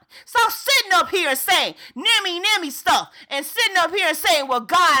wartime. Stop sitting up here and saying nimmy stuff and sitting up here and saying, well,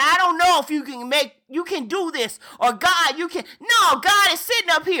 God, I don't know if you can do this, or God, you can. No, God is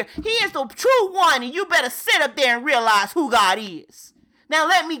sitting up here. He is the true one, and you better sit up there and realize who God is. Now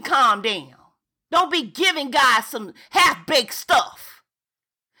let me calm down. Don't be giving God some half-baked stuff.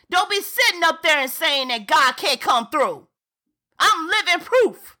 Don't be sitting up there and saying that God can't come through. I'm living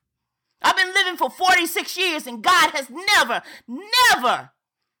proof. I've been living for 46 years, and God has never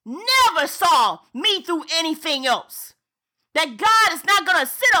saw me through anything else. That God is not going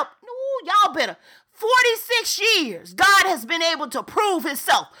to sit up. Ooh, y'all better. 46 years, God has been able to prove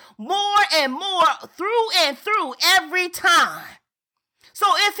himself more and more through and through every time. So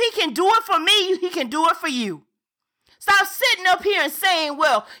if he can do it for me, he can do it for you. Stop sitting up here and saying,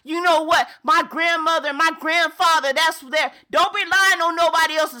 well, you know what? My grandmother, my grandfather, that's there. Don't be relying on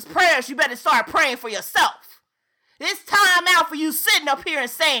nobody else's prayers. You better start praying for yourself. It's time out for you sitting up here and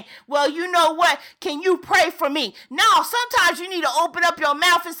saying, well, you know what? Can you pray for me? No, sometimes you need to open up your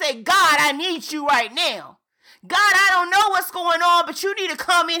mouth and say, God, I need you right now. God, I don't know what's going on, but you need to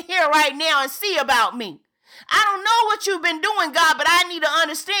come in here right now and see about me. I don't know what you've been doing, God, but I need to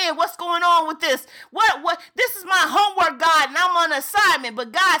understand what's going on with this. This is my homework, God, and I'm on assignment.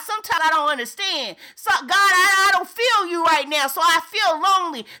 But God, sometimes I don't understand. So God, I don't feel you right now, so I feel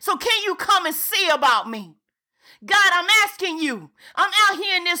lonely. So can you come and see about me? God, I'm asking you. I'm out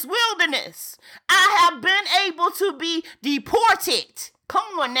here in this wilderness. I have been able to be deported.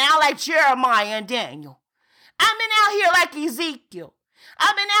 Come on now, like Jeremiah and Daniel. I've been out here like Ezekiel.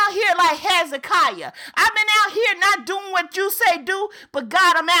 I've been out here like Hezekiah. I've been out here not doing what you say do, but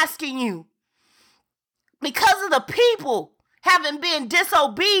God, I'm asking you. Because of the people having been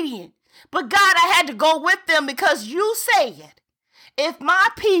disobedient, but God, I had to go with them because you said, if my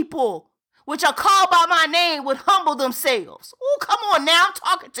people, which are called by my name, would humble themselves. Oh, come on now. I'm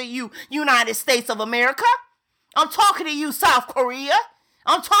talking to you, United States of America. I'm talking to you, South Korea.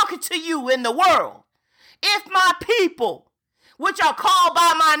 I'm talking to you in the world. If my people, which are called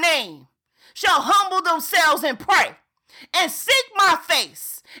by my name, shall humble themselves and pray, and seek my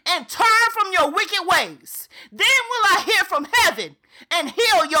face, and turn from your wicked ways, then will I hear from heaven and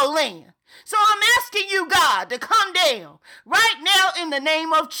heal your land. So I'm asking you, God, to come down right now in the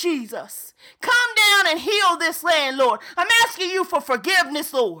name of Jesus. Come down and heal this land, Lord. I'm asking you for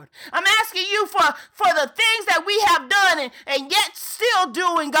forgiveness, Lord. I'm asking you for the things that we have done and yet still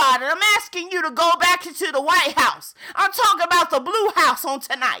doing, God. And I'm asking you to go back into the White House. I'm talking about the Blue House on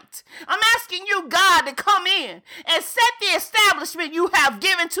tonight. I'm asking you, God, to come in and set the establishment you have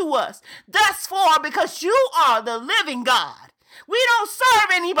given to us thus far, because you are the living God. We don't serve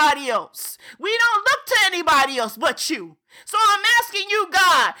anybody else. We don't look to anybody else but you. So I'm asking you,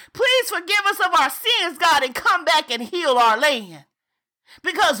 God, please forgive us of our sins, God, and come back and heal our land.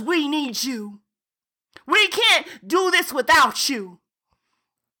 Because we need you. We can't do this without you.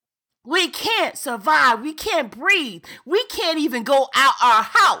 We can't survive. We can't breathe. We can't even go out our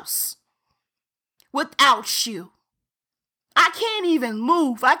house without you. I can't even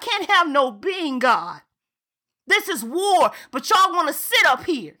move. I can't have no being, God. This is war, but y'all want to sit up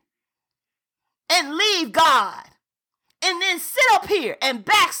here and leave God and then sit up here and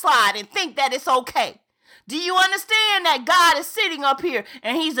backslide and think that it's okay. Do you understand that God is sitting up here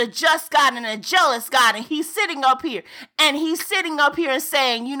and he's a just God and a jealous God, and he's sitting up here and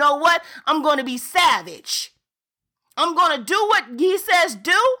saying, you know what? I'm going to be savage. I'm going to do what he says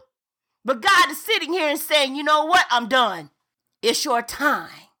do. But God is sitting here and saying, you know what? I'm done. It's your time.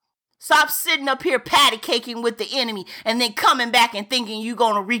 Stop sitting up here patty caking with the enemy and then coming back and thinking you're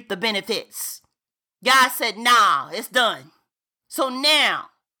going to reap the benefits. God said, nah, it's done. So now,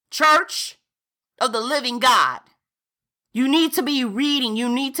 Church of the Living God, you need to be reading. You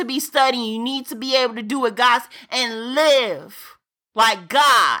need to be studying. You need to be able to do what God's and live like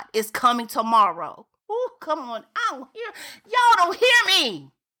God is coming tomorrow. Ooh, come on. Y'all don't hear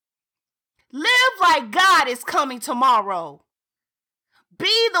me. Live like God is coming tomorrow.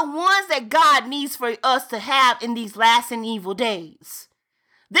 Be the ones that God needs for us to have in these last and evil days.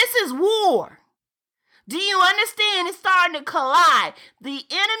 This is war. Do you understand? It's starting to collide. The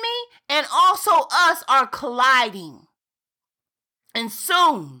enemy and also us are colliding. And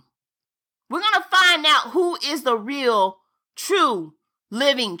soon, we're going to find out who is the real, true,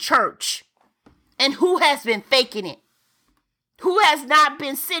 living church. And who has been faking it. Who has not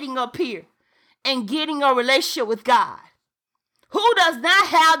been sitting up here and getting a relationship with God. Who does not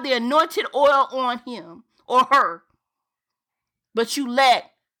have the anointed oil on him or her, but you let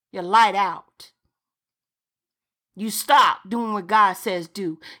your light out. You stop doing what God says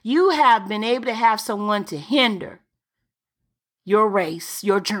do. You have been able to have someone to hinder your race,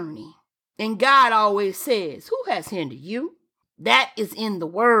 your journey. And God always says, who has hindered you? That is in the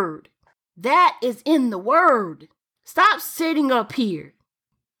word. That is in the word. Stop sitting up here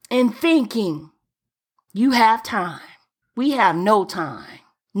and thinking you have time. We have no time.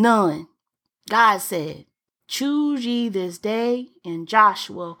 None. God said, choose ye this day in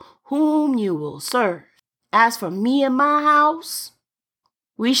Joshua whom you will serve. As for me and my house,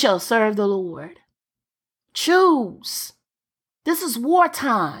 we shall serve the Lord. Choose. This is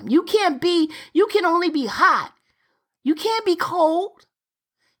wartime. You can only be hot. You can't be cold.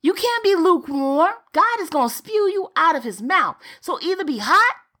 You can't be lukewarm. God is going to spew you out of his mouth. So either be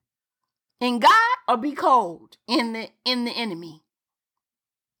hot in God or be cold in the enemy.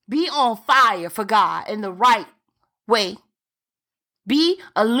 Be on fire for God in the right way. Be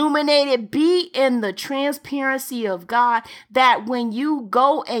illuminated. Be in the transparency of God, that when you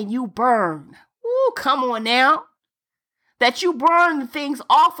go and you burn, come on now, that you burn the things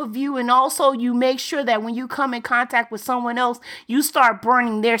off of you. And also you make sure that when you come in contact with someone else, you start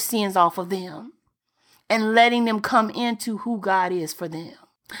burning their sins off of them and letting them come into who God is for them.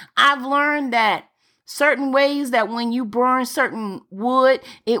 I've learned that certain ways that when you burn certain wood,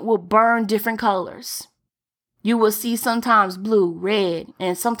 it will burn different colors. You will see sometimes blue, red,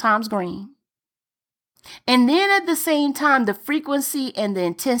 and sometimes green. And then at the same time, the frequency and the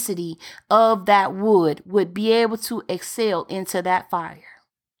intensity of that wood would be able to excel into that fire.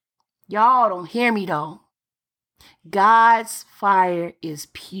 Y'all don't hear me though. God's fire is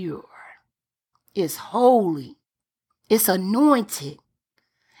pure. It's holy. It's anointed.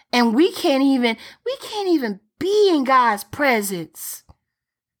 And we can't even be in God's presence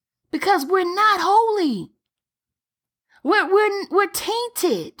because we're not holy. We're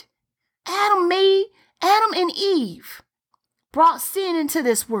tainted. Adam and Eve brought sin into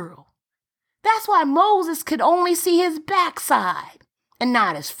this world. That's why Moses could only see his backside and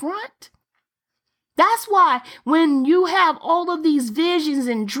not his front. That's why when you have all of these visions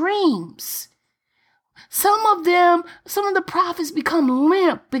and dreams, some of the prophets become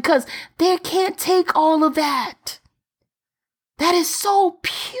limp because they can't take all of that. That is so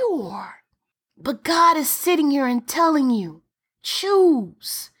pure. But God is sitting here and telling you,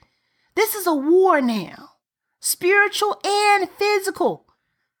 choose. This is a war now, spiritual and physical.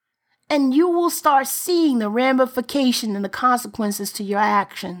 And you will start seeing the ramification and the consequences to your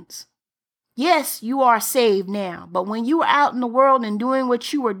actions. Yes, you are saved now, but when you were out in the world and doing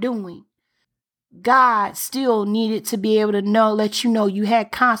what you were doing, God still needed to be able to let you know you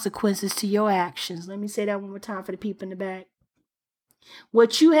had consequences to your actions. Let me say that one more time for the people in the back.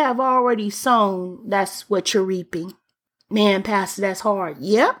 What you have already sown, that's what you're reaping. Man, Pastor, that's hard.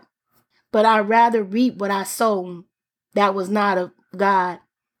 Yep. But I'd rather reap what I sown that was not of God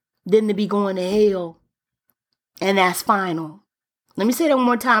than to be going to hell. And that's final. Let me say that one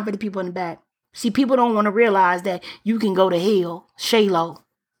more time for the people in the back. See, people don't want to realize that you can go to hell, Shiloh,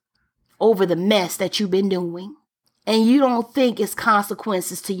 over the mess that you've been doing. And you don't think it's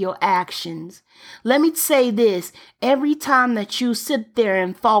consequences to your actions. Let me say this. Every time that you sit there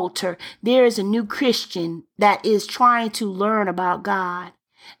and falter, there is a new Christian that is trying to learn about God.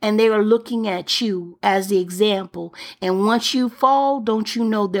 And they are looking at you as the example. And once you fall, don't you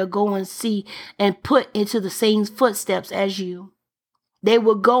know they'll go and see and put into the same footsteps as you. They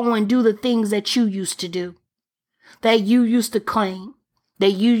will go and do the things that you used to do, that you used to claim,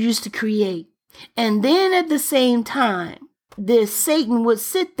 that you used to create. And then at the same time, this Satan would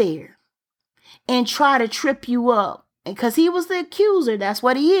sit there and try to trip you up. Because he was the accuser. That's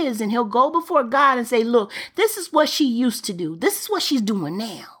what he is. And he'll go before God and say, look, this is what she used to do. This is what she's doing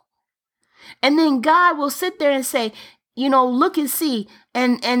now. And then God will sit there and say, look and see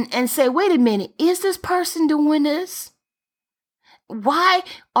and say, wait a minute, is this person doing this? Why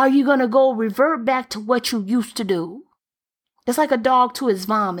are you going to go revert back to what you used to do? It's like a dog to his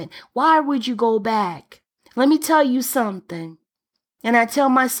vomit. Why would you go back? Let me tell you something. And I tell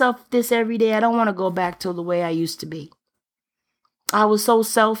myself this every day. I don't want to go back to the way I used to be. I was so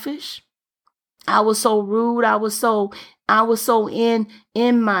selfish. I was so rude. I was so in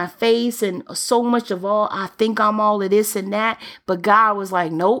my face and so much of all. I think I'm all of this and that. But God was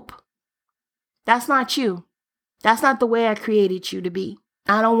like, nope. That's not you. That's not the way I created you to be.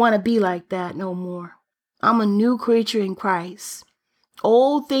 I don't want to be like that no more. I'm a new creature in Christ.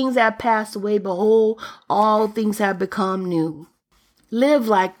 Old things have passed away. Behold, all things have become new. Live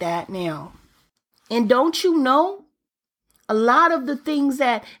like that now. And don't you know, a lot of the things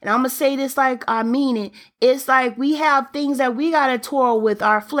that, and I'm going to say this like I mean it, it's like we have things that we got to toil with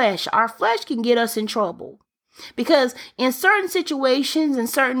our flesh. Our flesh can get us in trouble. Because in certain situations and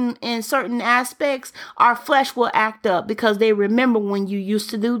certain aspects, our flesh will act up because they remember when you used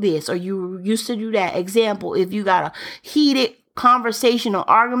to do this or you used to do that. Example, if you got a heated conversation or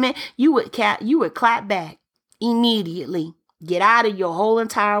argument, you would clap back immediately. Get out of your whole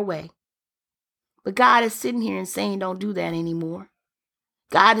entire way. But God is sitting here and saying, don't do that anymore.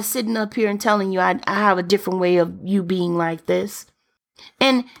 God is sitting up here and telling you, I have a different way of you being like this.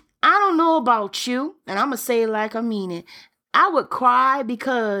 And I don't know about you, and I'm going to say it like I mean it. I would cry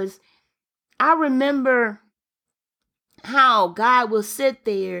because I remember how God would sit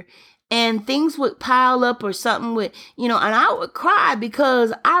there and things would pile up or something would, and I would cry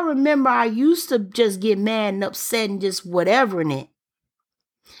because I remember I used to just get mad and upset and just whatever in it.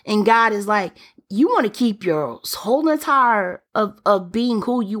 And God is like, you want to keep your whole entire of being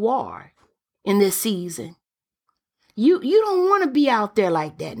who you are in this season. You don't want to be out there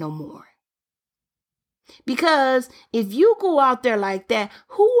like that no more. Because if you go out there like that,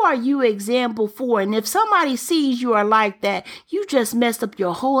 who are you example for? And if somebody sees you are like that, you just messed up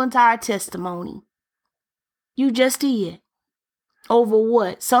your whole entire testimony. You just did. Over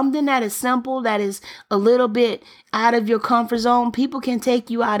what? Something that is simple, that is a little bit out of your comfort zone. People can take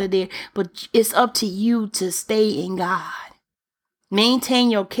you out of there, but it's up to you to stay in God.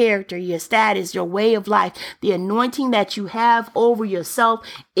 Maintain your character, your status, your way of life, the anointing that you have over yourself.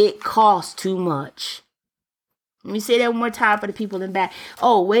 It costs too much. Let me say that one more time for the people in the back.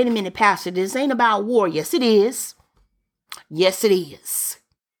 Oh, wait a minute, Pastor. This ain't about war. Yes, it is. Yes, it is.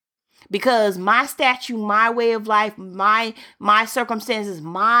 Because my statue, my way of life, my circumstances,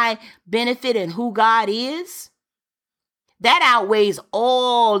 my benefit and who God is, that outweighs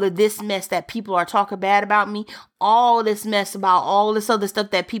all of this mess that people are talking bad about me, all this mess about all this other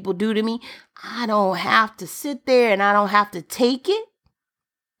stuff that people do to me. I don't have to sit there and I don't have to take it.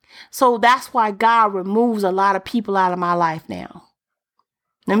 So that's why God removes a lot of people out of my life now.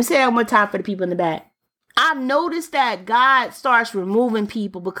 Let me say that one more time for the people in the back. I've noticed that God starts removing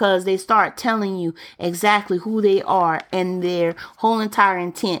people because they start telling you exactly who they are and their whole entire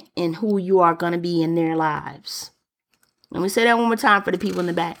intent and who you are going to be in their lives. Let me say that one more time for the people in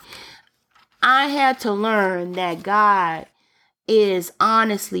the back. I had to learn that God is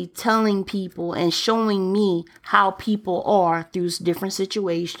honestly telling people and showing me how people are through different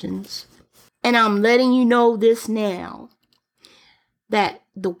situations. And I'm letting you know this now, that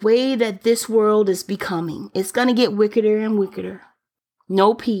the way that this world is becoming, it's going to get wickeder and wickeder.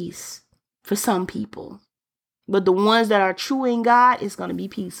 No peace for some people. But the ones that are true in God, is going to be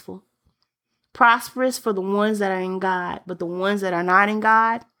peaceful. Prosperous for the ones that are in God. But the ones that are not in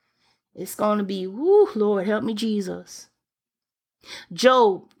God, it's going to be, whoo, Lord, help me, Jesus.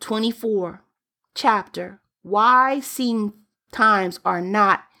 Job 24 chapter. Why seen times are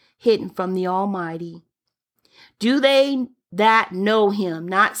not hidden from the Almighty? Do they that know him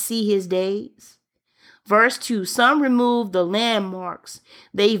not see his days? Verse 2. Some remove the landmarks.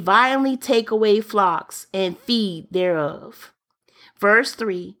 They violently take away flocks and feed thereof. Verse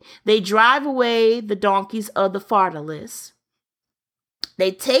 3. They drive away the donkeys of the fatherless.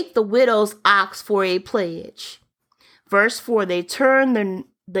 They take the widow's ox for a pledge. Verse 4. They turn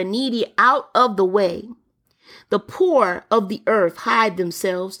the needy out of the way. The poor of the earth hide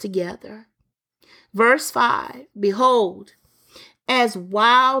themselves together. Verse 5. Behold, as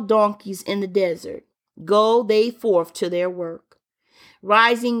wild donkeys in the desert, go they forth to their work,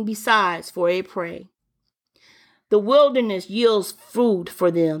 rising besides for a prey. The wilderness yields food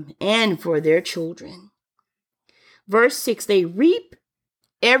for them and for their children. Verse 6. They reap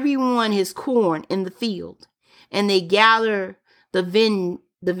everyone his corn in the field, and they gather the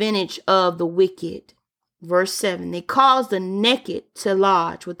vintage of the wicked. Verse 7. They cause the naked to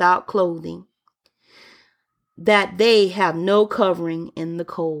lodge without clothing, that they have no covering in the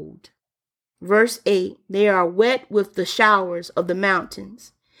cold. Verse 8. They are wet with the showers of the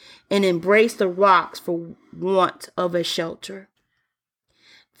mountains, and embrace the rocks for want of a shelter.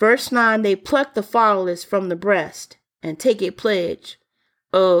 Verse 9. They pluck the fatherless from the breast, and take a pledge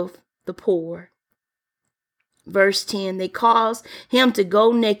of the poor. Verse 10. They cause him to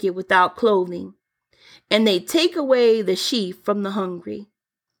go naked without clothing, and they take away the sheaf from the hungry.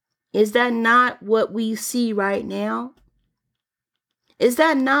 Is that not what we see right now? Is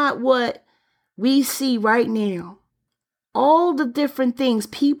that not what we see right now? All the different things,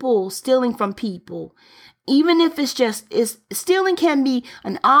 people stealing from people. Even if stealing can be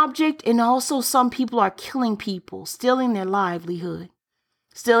an object, and also some people are killing people, stealing their livelihood,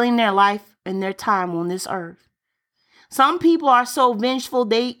 stealing their life and their time on this earth. Some people are so vengeful,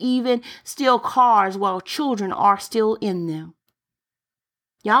 they even steal cars while children are still in them.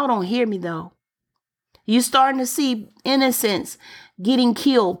 Y'all don't hear me though. You're starting to see innocents getting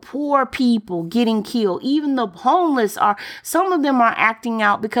killed, poor people getting killed. Even the homeless some of them are acting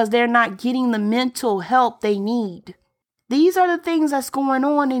out because they're not getting the mental help they need. These are the things that's going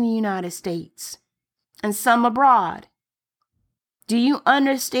on in the United States and some abroad. Do you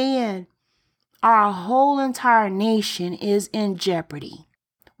understand? Our whole entire nation is in jeopardy.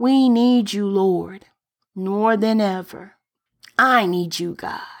 We need you, Lord, more than ever. I need you,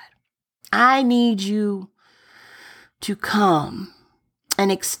 God. I need you to come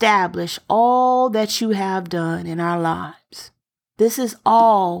and establish all that you have done in our lives. This is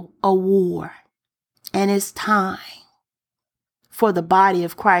all a war, and it's time for the body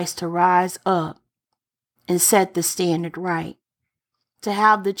of Christ to rise up and set the standard right. to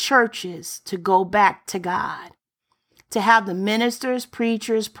have the churches to go back to God, to have the ministers,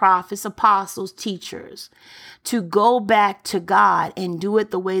 preachers, prophets, apostles, teachers to go back to God and do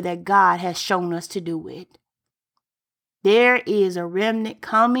it the way that God has shown us to do it. There is a remnant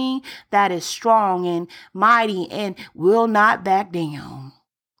coming that is strong and mighty and will not back down.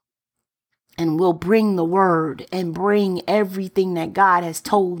 And will bring the word and bring everything that God has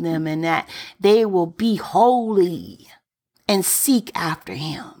told them, and that they will be holy and seek after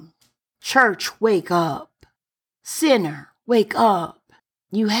him. Church, wake up. Sinner, wake up.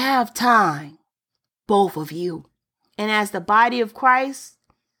 You have time, both of you. And as the body of Christ,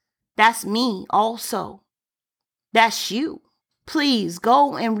 that's me also. That's you. Please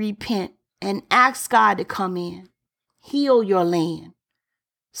go and repent and ask God to come in. Heal your land.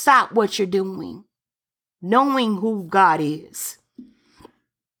 Stop what you're doing, knowing who God is.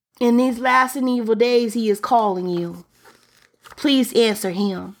 In these last and evil days, he is calling you. Please answer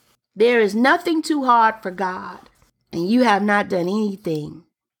him. There is nothing too hard for God, and you have not done anything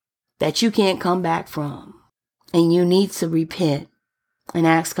that you can't come back from. And you need to repent and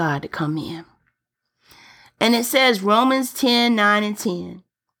ask God to come in. And it says Romans 10:9-10.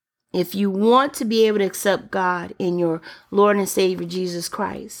 If you want to be able to accept God in your Lord and Savior Jesus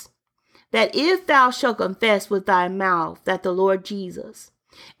Christ, that if thou shalt confess with thy mouth that the Lord Jesus,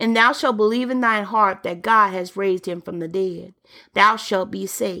 and thou shalt believe in thine heart that God has raised him from the dead, thou shalt be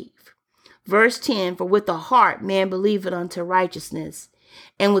saved. Verse 10, for with the heart man believeth unto righteousness,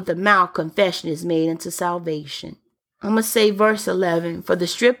 and with the mouth confession is made unto salvation. I'm going to say verse 11, for the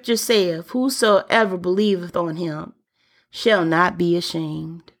scripture saith, whosoever believeth on him shall not be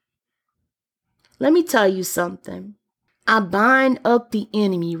ashamed. Let me tell you something. I bind up the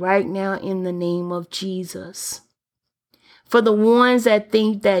enemy right now in the name of Jesus. For the ones that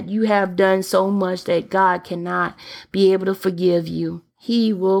think that you have done so much that God cannot be able to forgive you,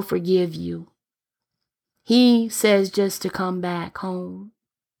 he will forgive you. He says just to come back home.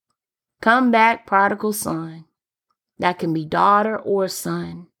 Come back, prodigal son. That can be daughter or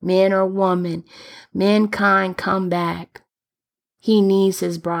son, man or woman. Mankind, come back. He needs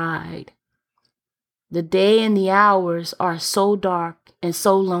his bride. The day and the hours are so dark and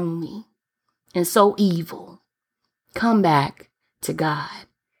so lonely and so evil. Come back to God.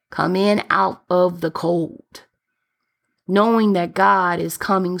 Come in out of the cold, knowing that God is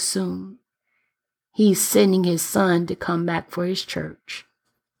coming soon. He's sending his son to come back for his church.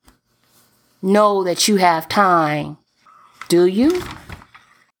 Know that you have time. Do you?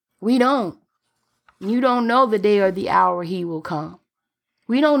 We don't. You don't know the day or the hour he will come.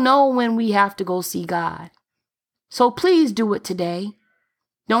 We don't know when we have to go see God. So please do it today.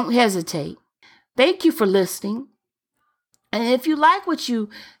 Don't hesitate. Thank you for listening. And if you like what you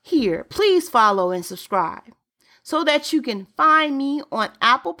hear, please follow and subscribe so that you can find me on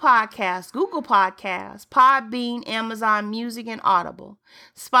Apple Podcasts, Google Podcasts, Podbean, Amazon Music and Audible,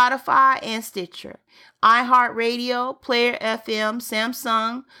 Spotify and Stitcher, iHeartRadio, Player FM,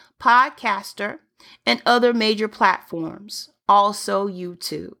 Samsung, Podcaster, and other major platforms. Also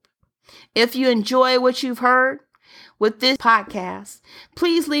YouTube. If you enjoy what you've heard with this podcast,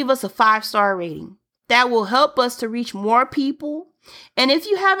 please leave us a 5-star rating. That will help us to reach more people. And if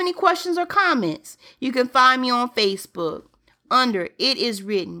you have any questions or comments, you can find me on Facebook under It Is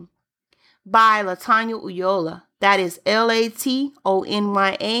Written by Latanya Ulloa. That is LATONYA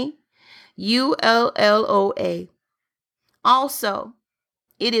ULLOA. Also,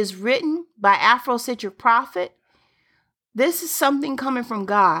 It Is Written by Afrocentric Prophet. This is something coming from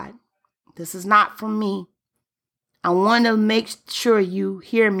God. This is not from me. I want to make sure you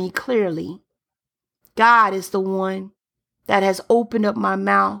hear me clearly. God is the one that has opened up my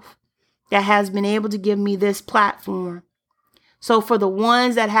mouth, that has been able to give me this platform. So for the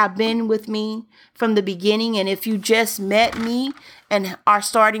ones that have been with me from the beginning, and if you just met me and are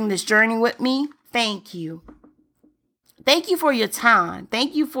starting this journey with me, thank you. Thank you for your time.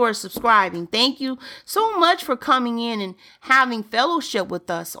 Thank you for subscribing. Thank you so much for coming in and having fellowship with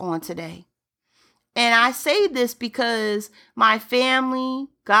us on today. And I say this because my family,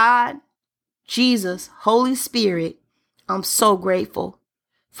 God, Jesus, Holy Spirit, I'm so grateful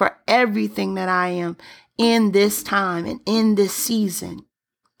for everything that I am in this time and in this season.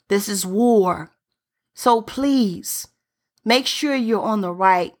 This is war. So please make sure you're on the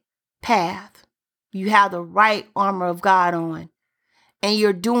right path. You have the right armor of God on, and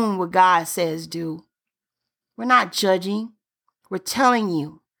you're doing what God says do. We're not judging. We're telling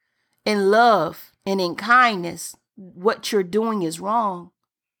you in love and in kindness what you're doing is wrong.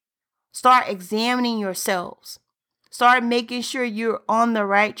 Start examining yourselves. Start making sure you're on the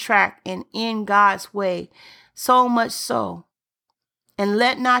right track and in God's way. So much so And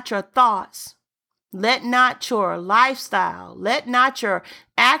let not your thoughts, let not your lifestyle, let not your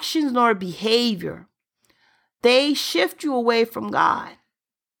actions nor behavior, they shift you away from God.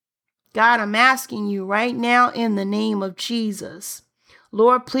 God, I'm asking you right now in the name of Jesus.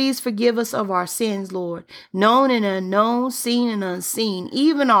 Lord, please forgive us of our sins, Lord, known and unknown, seen and unseen,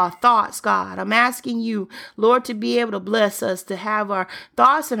 even our thoughts, God. I'm asking you, Lord, to be able to bless us, to have our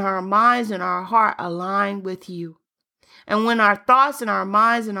thoughts and our minds and our heart aligned with you. And when our thoughts and our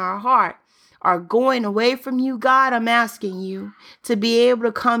minds and our heart are going away from you, God, I'm asking you to be able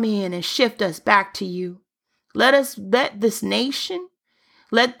to come in and shift us back to you. Let this nation,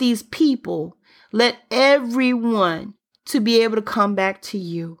 let these people, let everyone to be able to come back to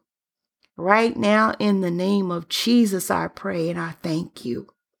you. Right now, in the name of Jesus, I pray and I thank you.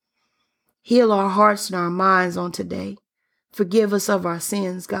 Heal our hearts and our minds on today. Forgive us of our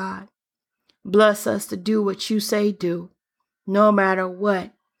sins, God. Bless us to do what you say do, no matter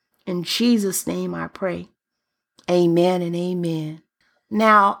what. In Jesus' name I pray. Amen and amen.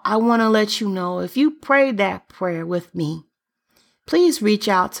 Now, I want to let you know, if you prayed that prayer with me, please reach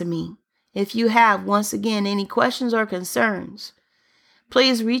out to me. If you have, once again, any questions or concerns,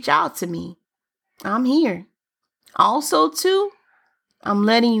 please reach out to me. I'm here. Also, too, I'm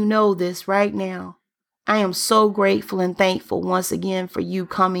letting you know this right now. I am so grateful and thankful once again for you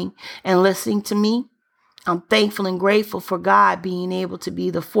coming and listening to me. I'm thankful and grateful for God being able to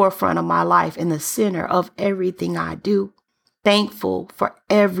be the forefront of my life and the center of everything I do. Thankful for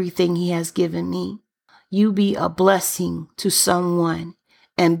everything He has given me. You be a blessing to someone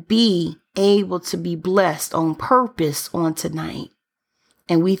and be able to be blessed on purpose on tonight.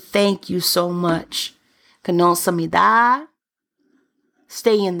 And we thank you so much. Kanosamida.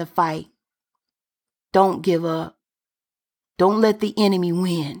 Stay in the fight. Don't give up. Don't let the enemy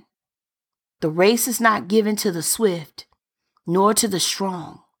win. The race is not given to the swift, nor to the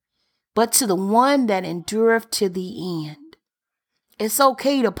strong, but to the one that endureth to the end. It's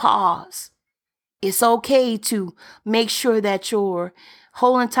okay to pause. It's okay to make sure that your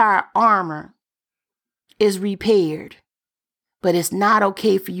whole entire armor is repaired. But it's not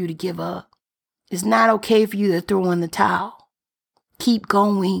okay for you to give up. It's not okay for you to throw in the towel. Keep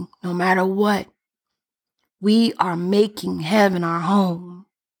going no matter what. We are making heaven our home.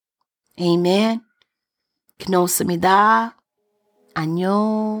 Amen. Knosamida.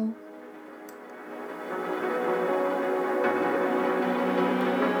 Anyo.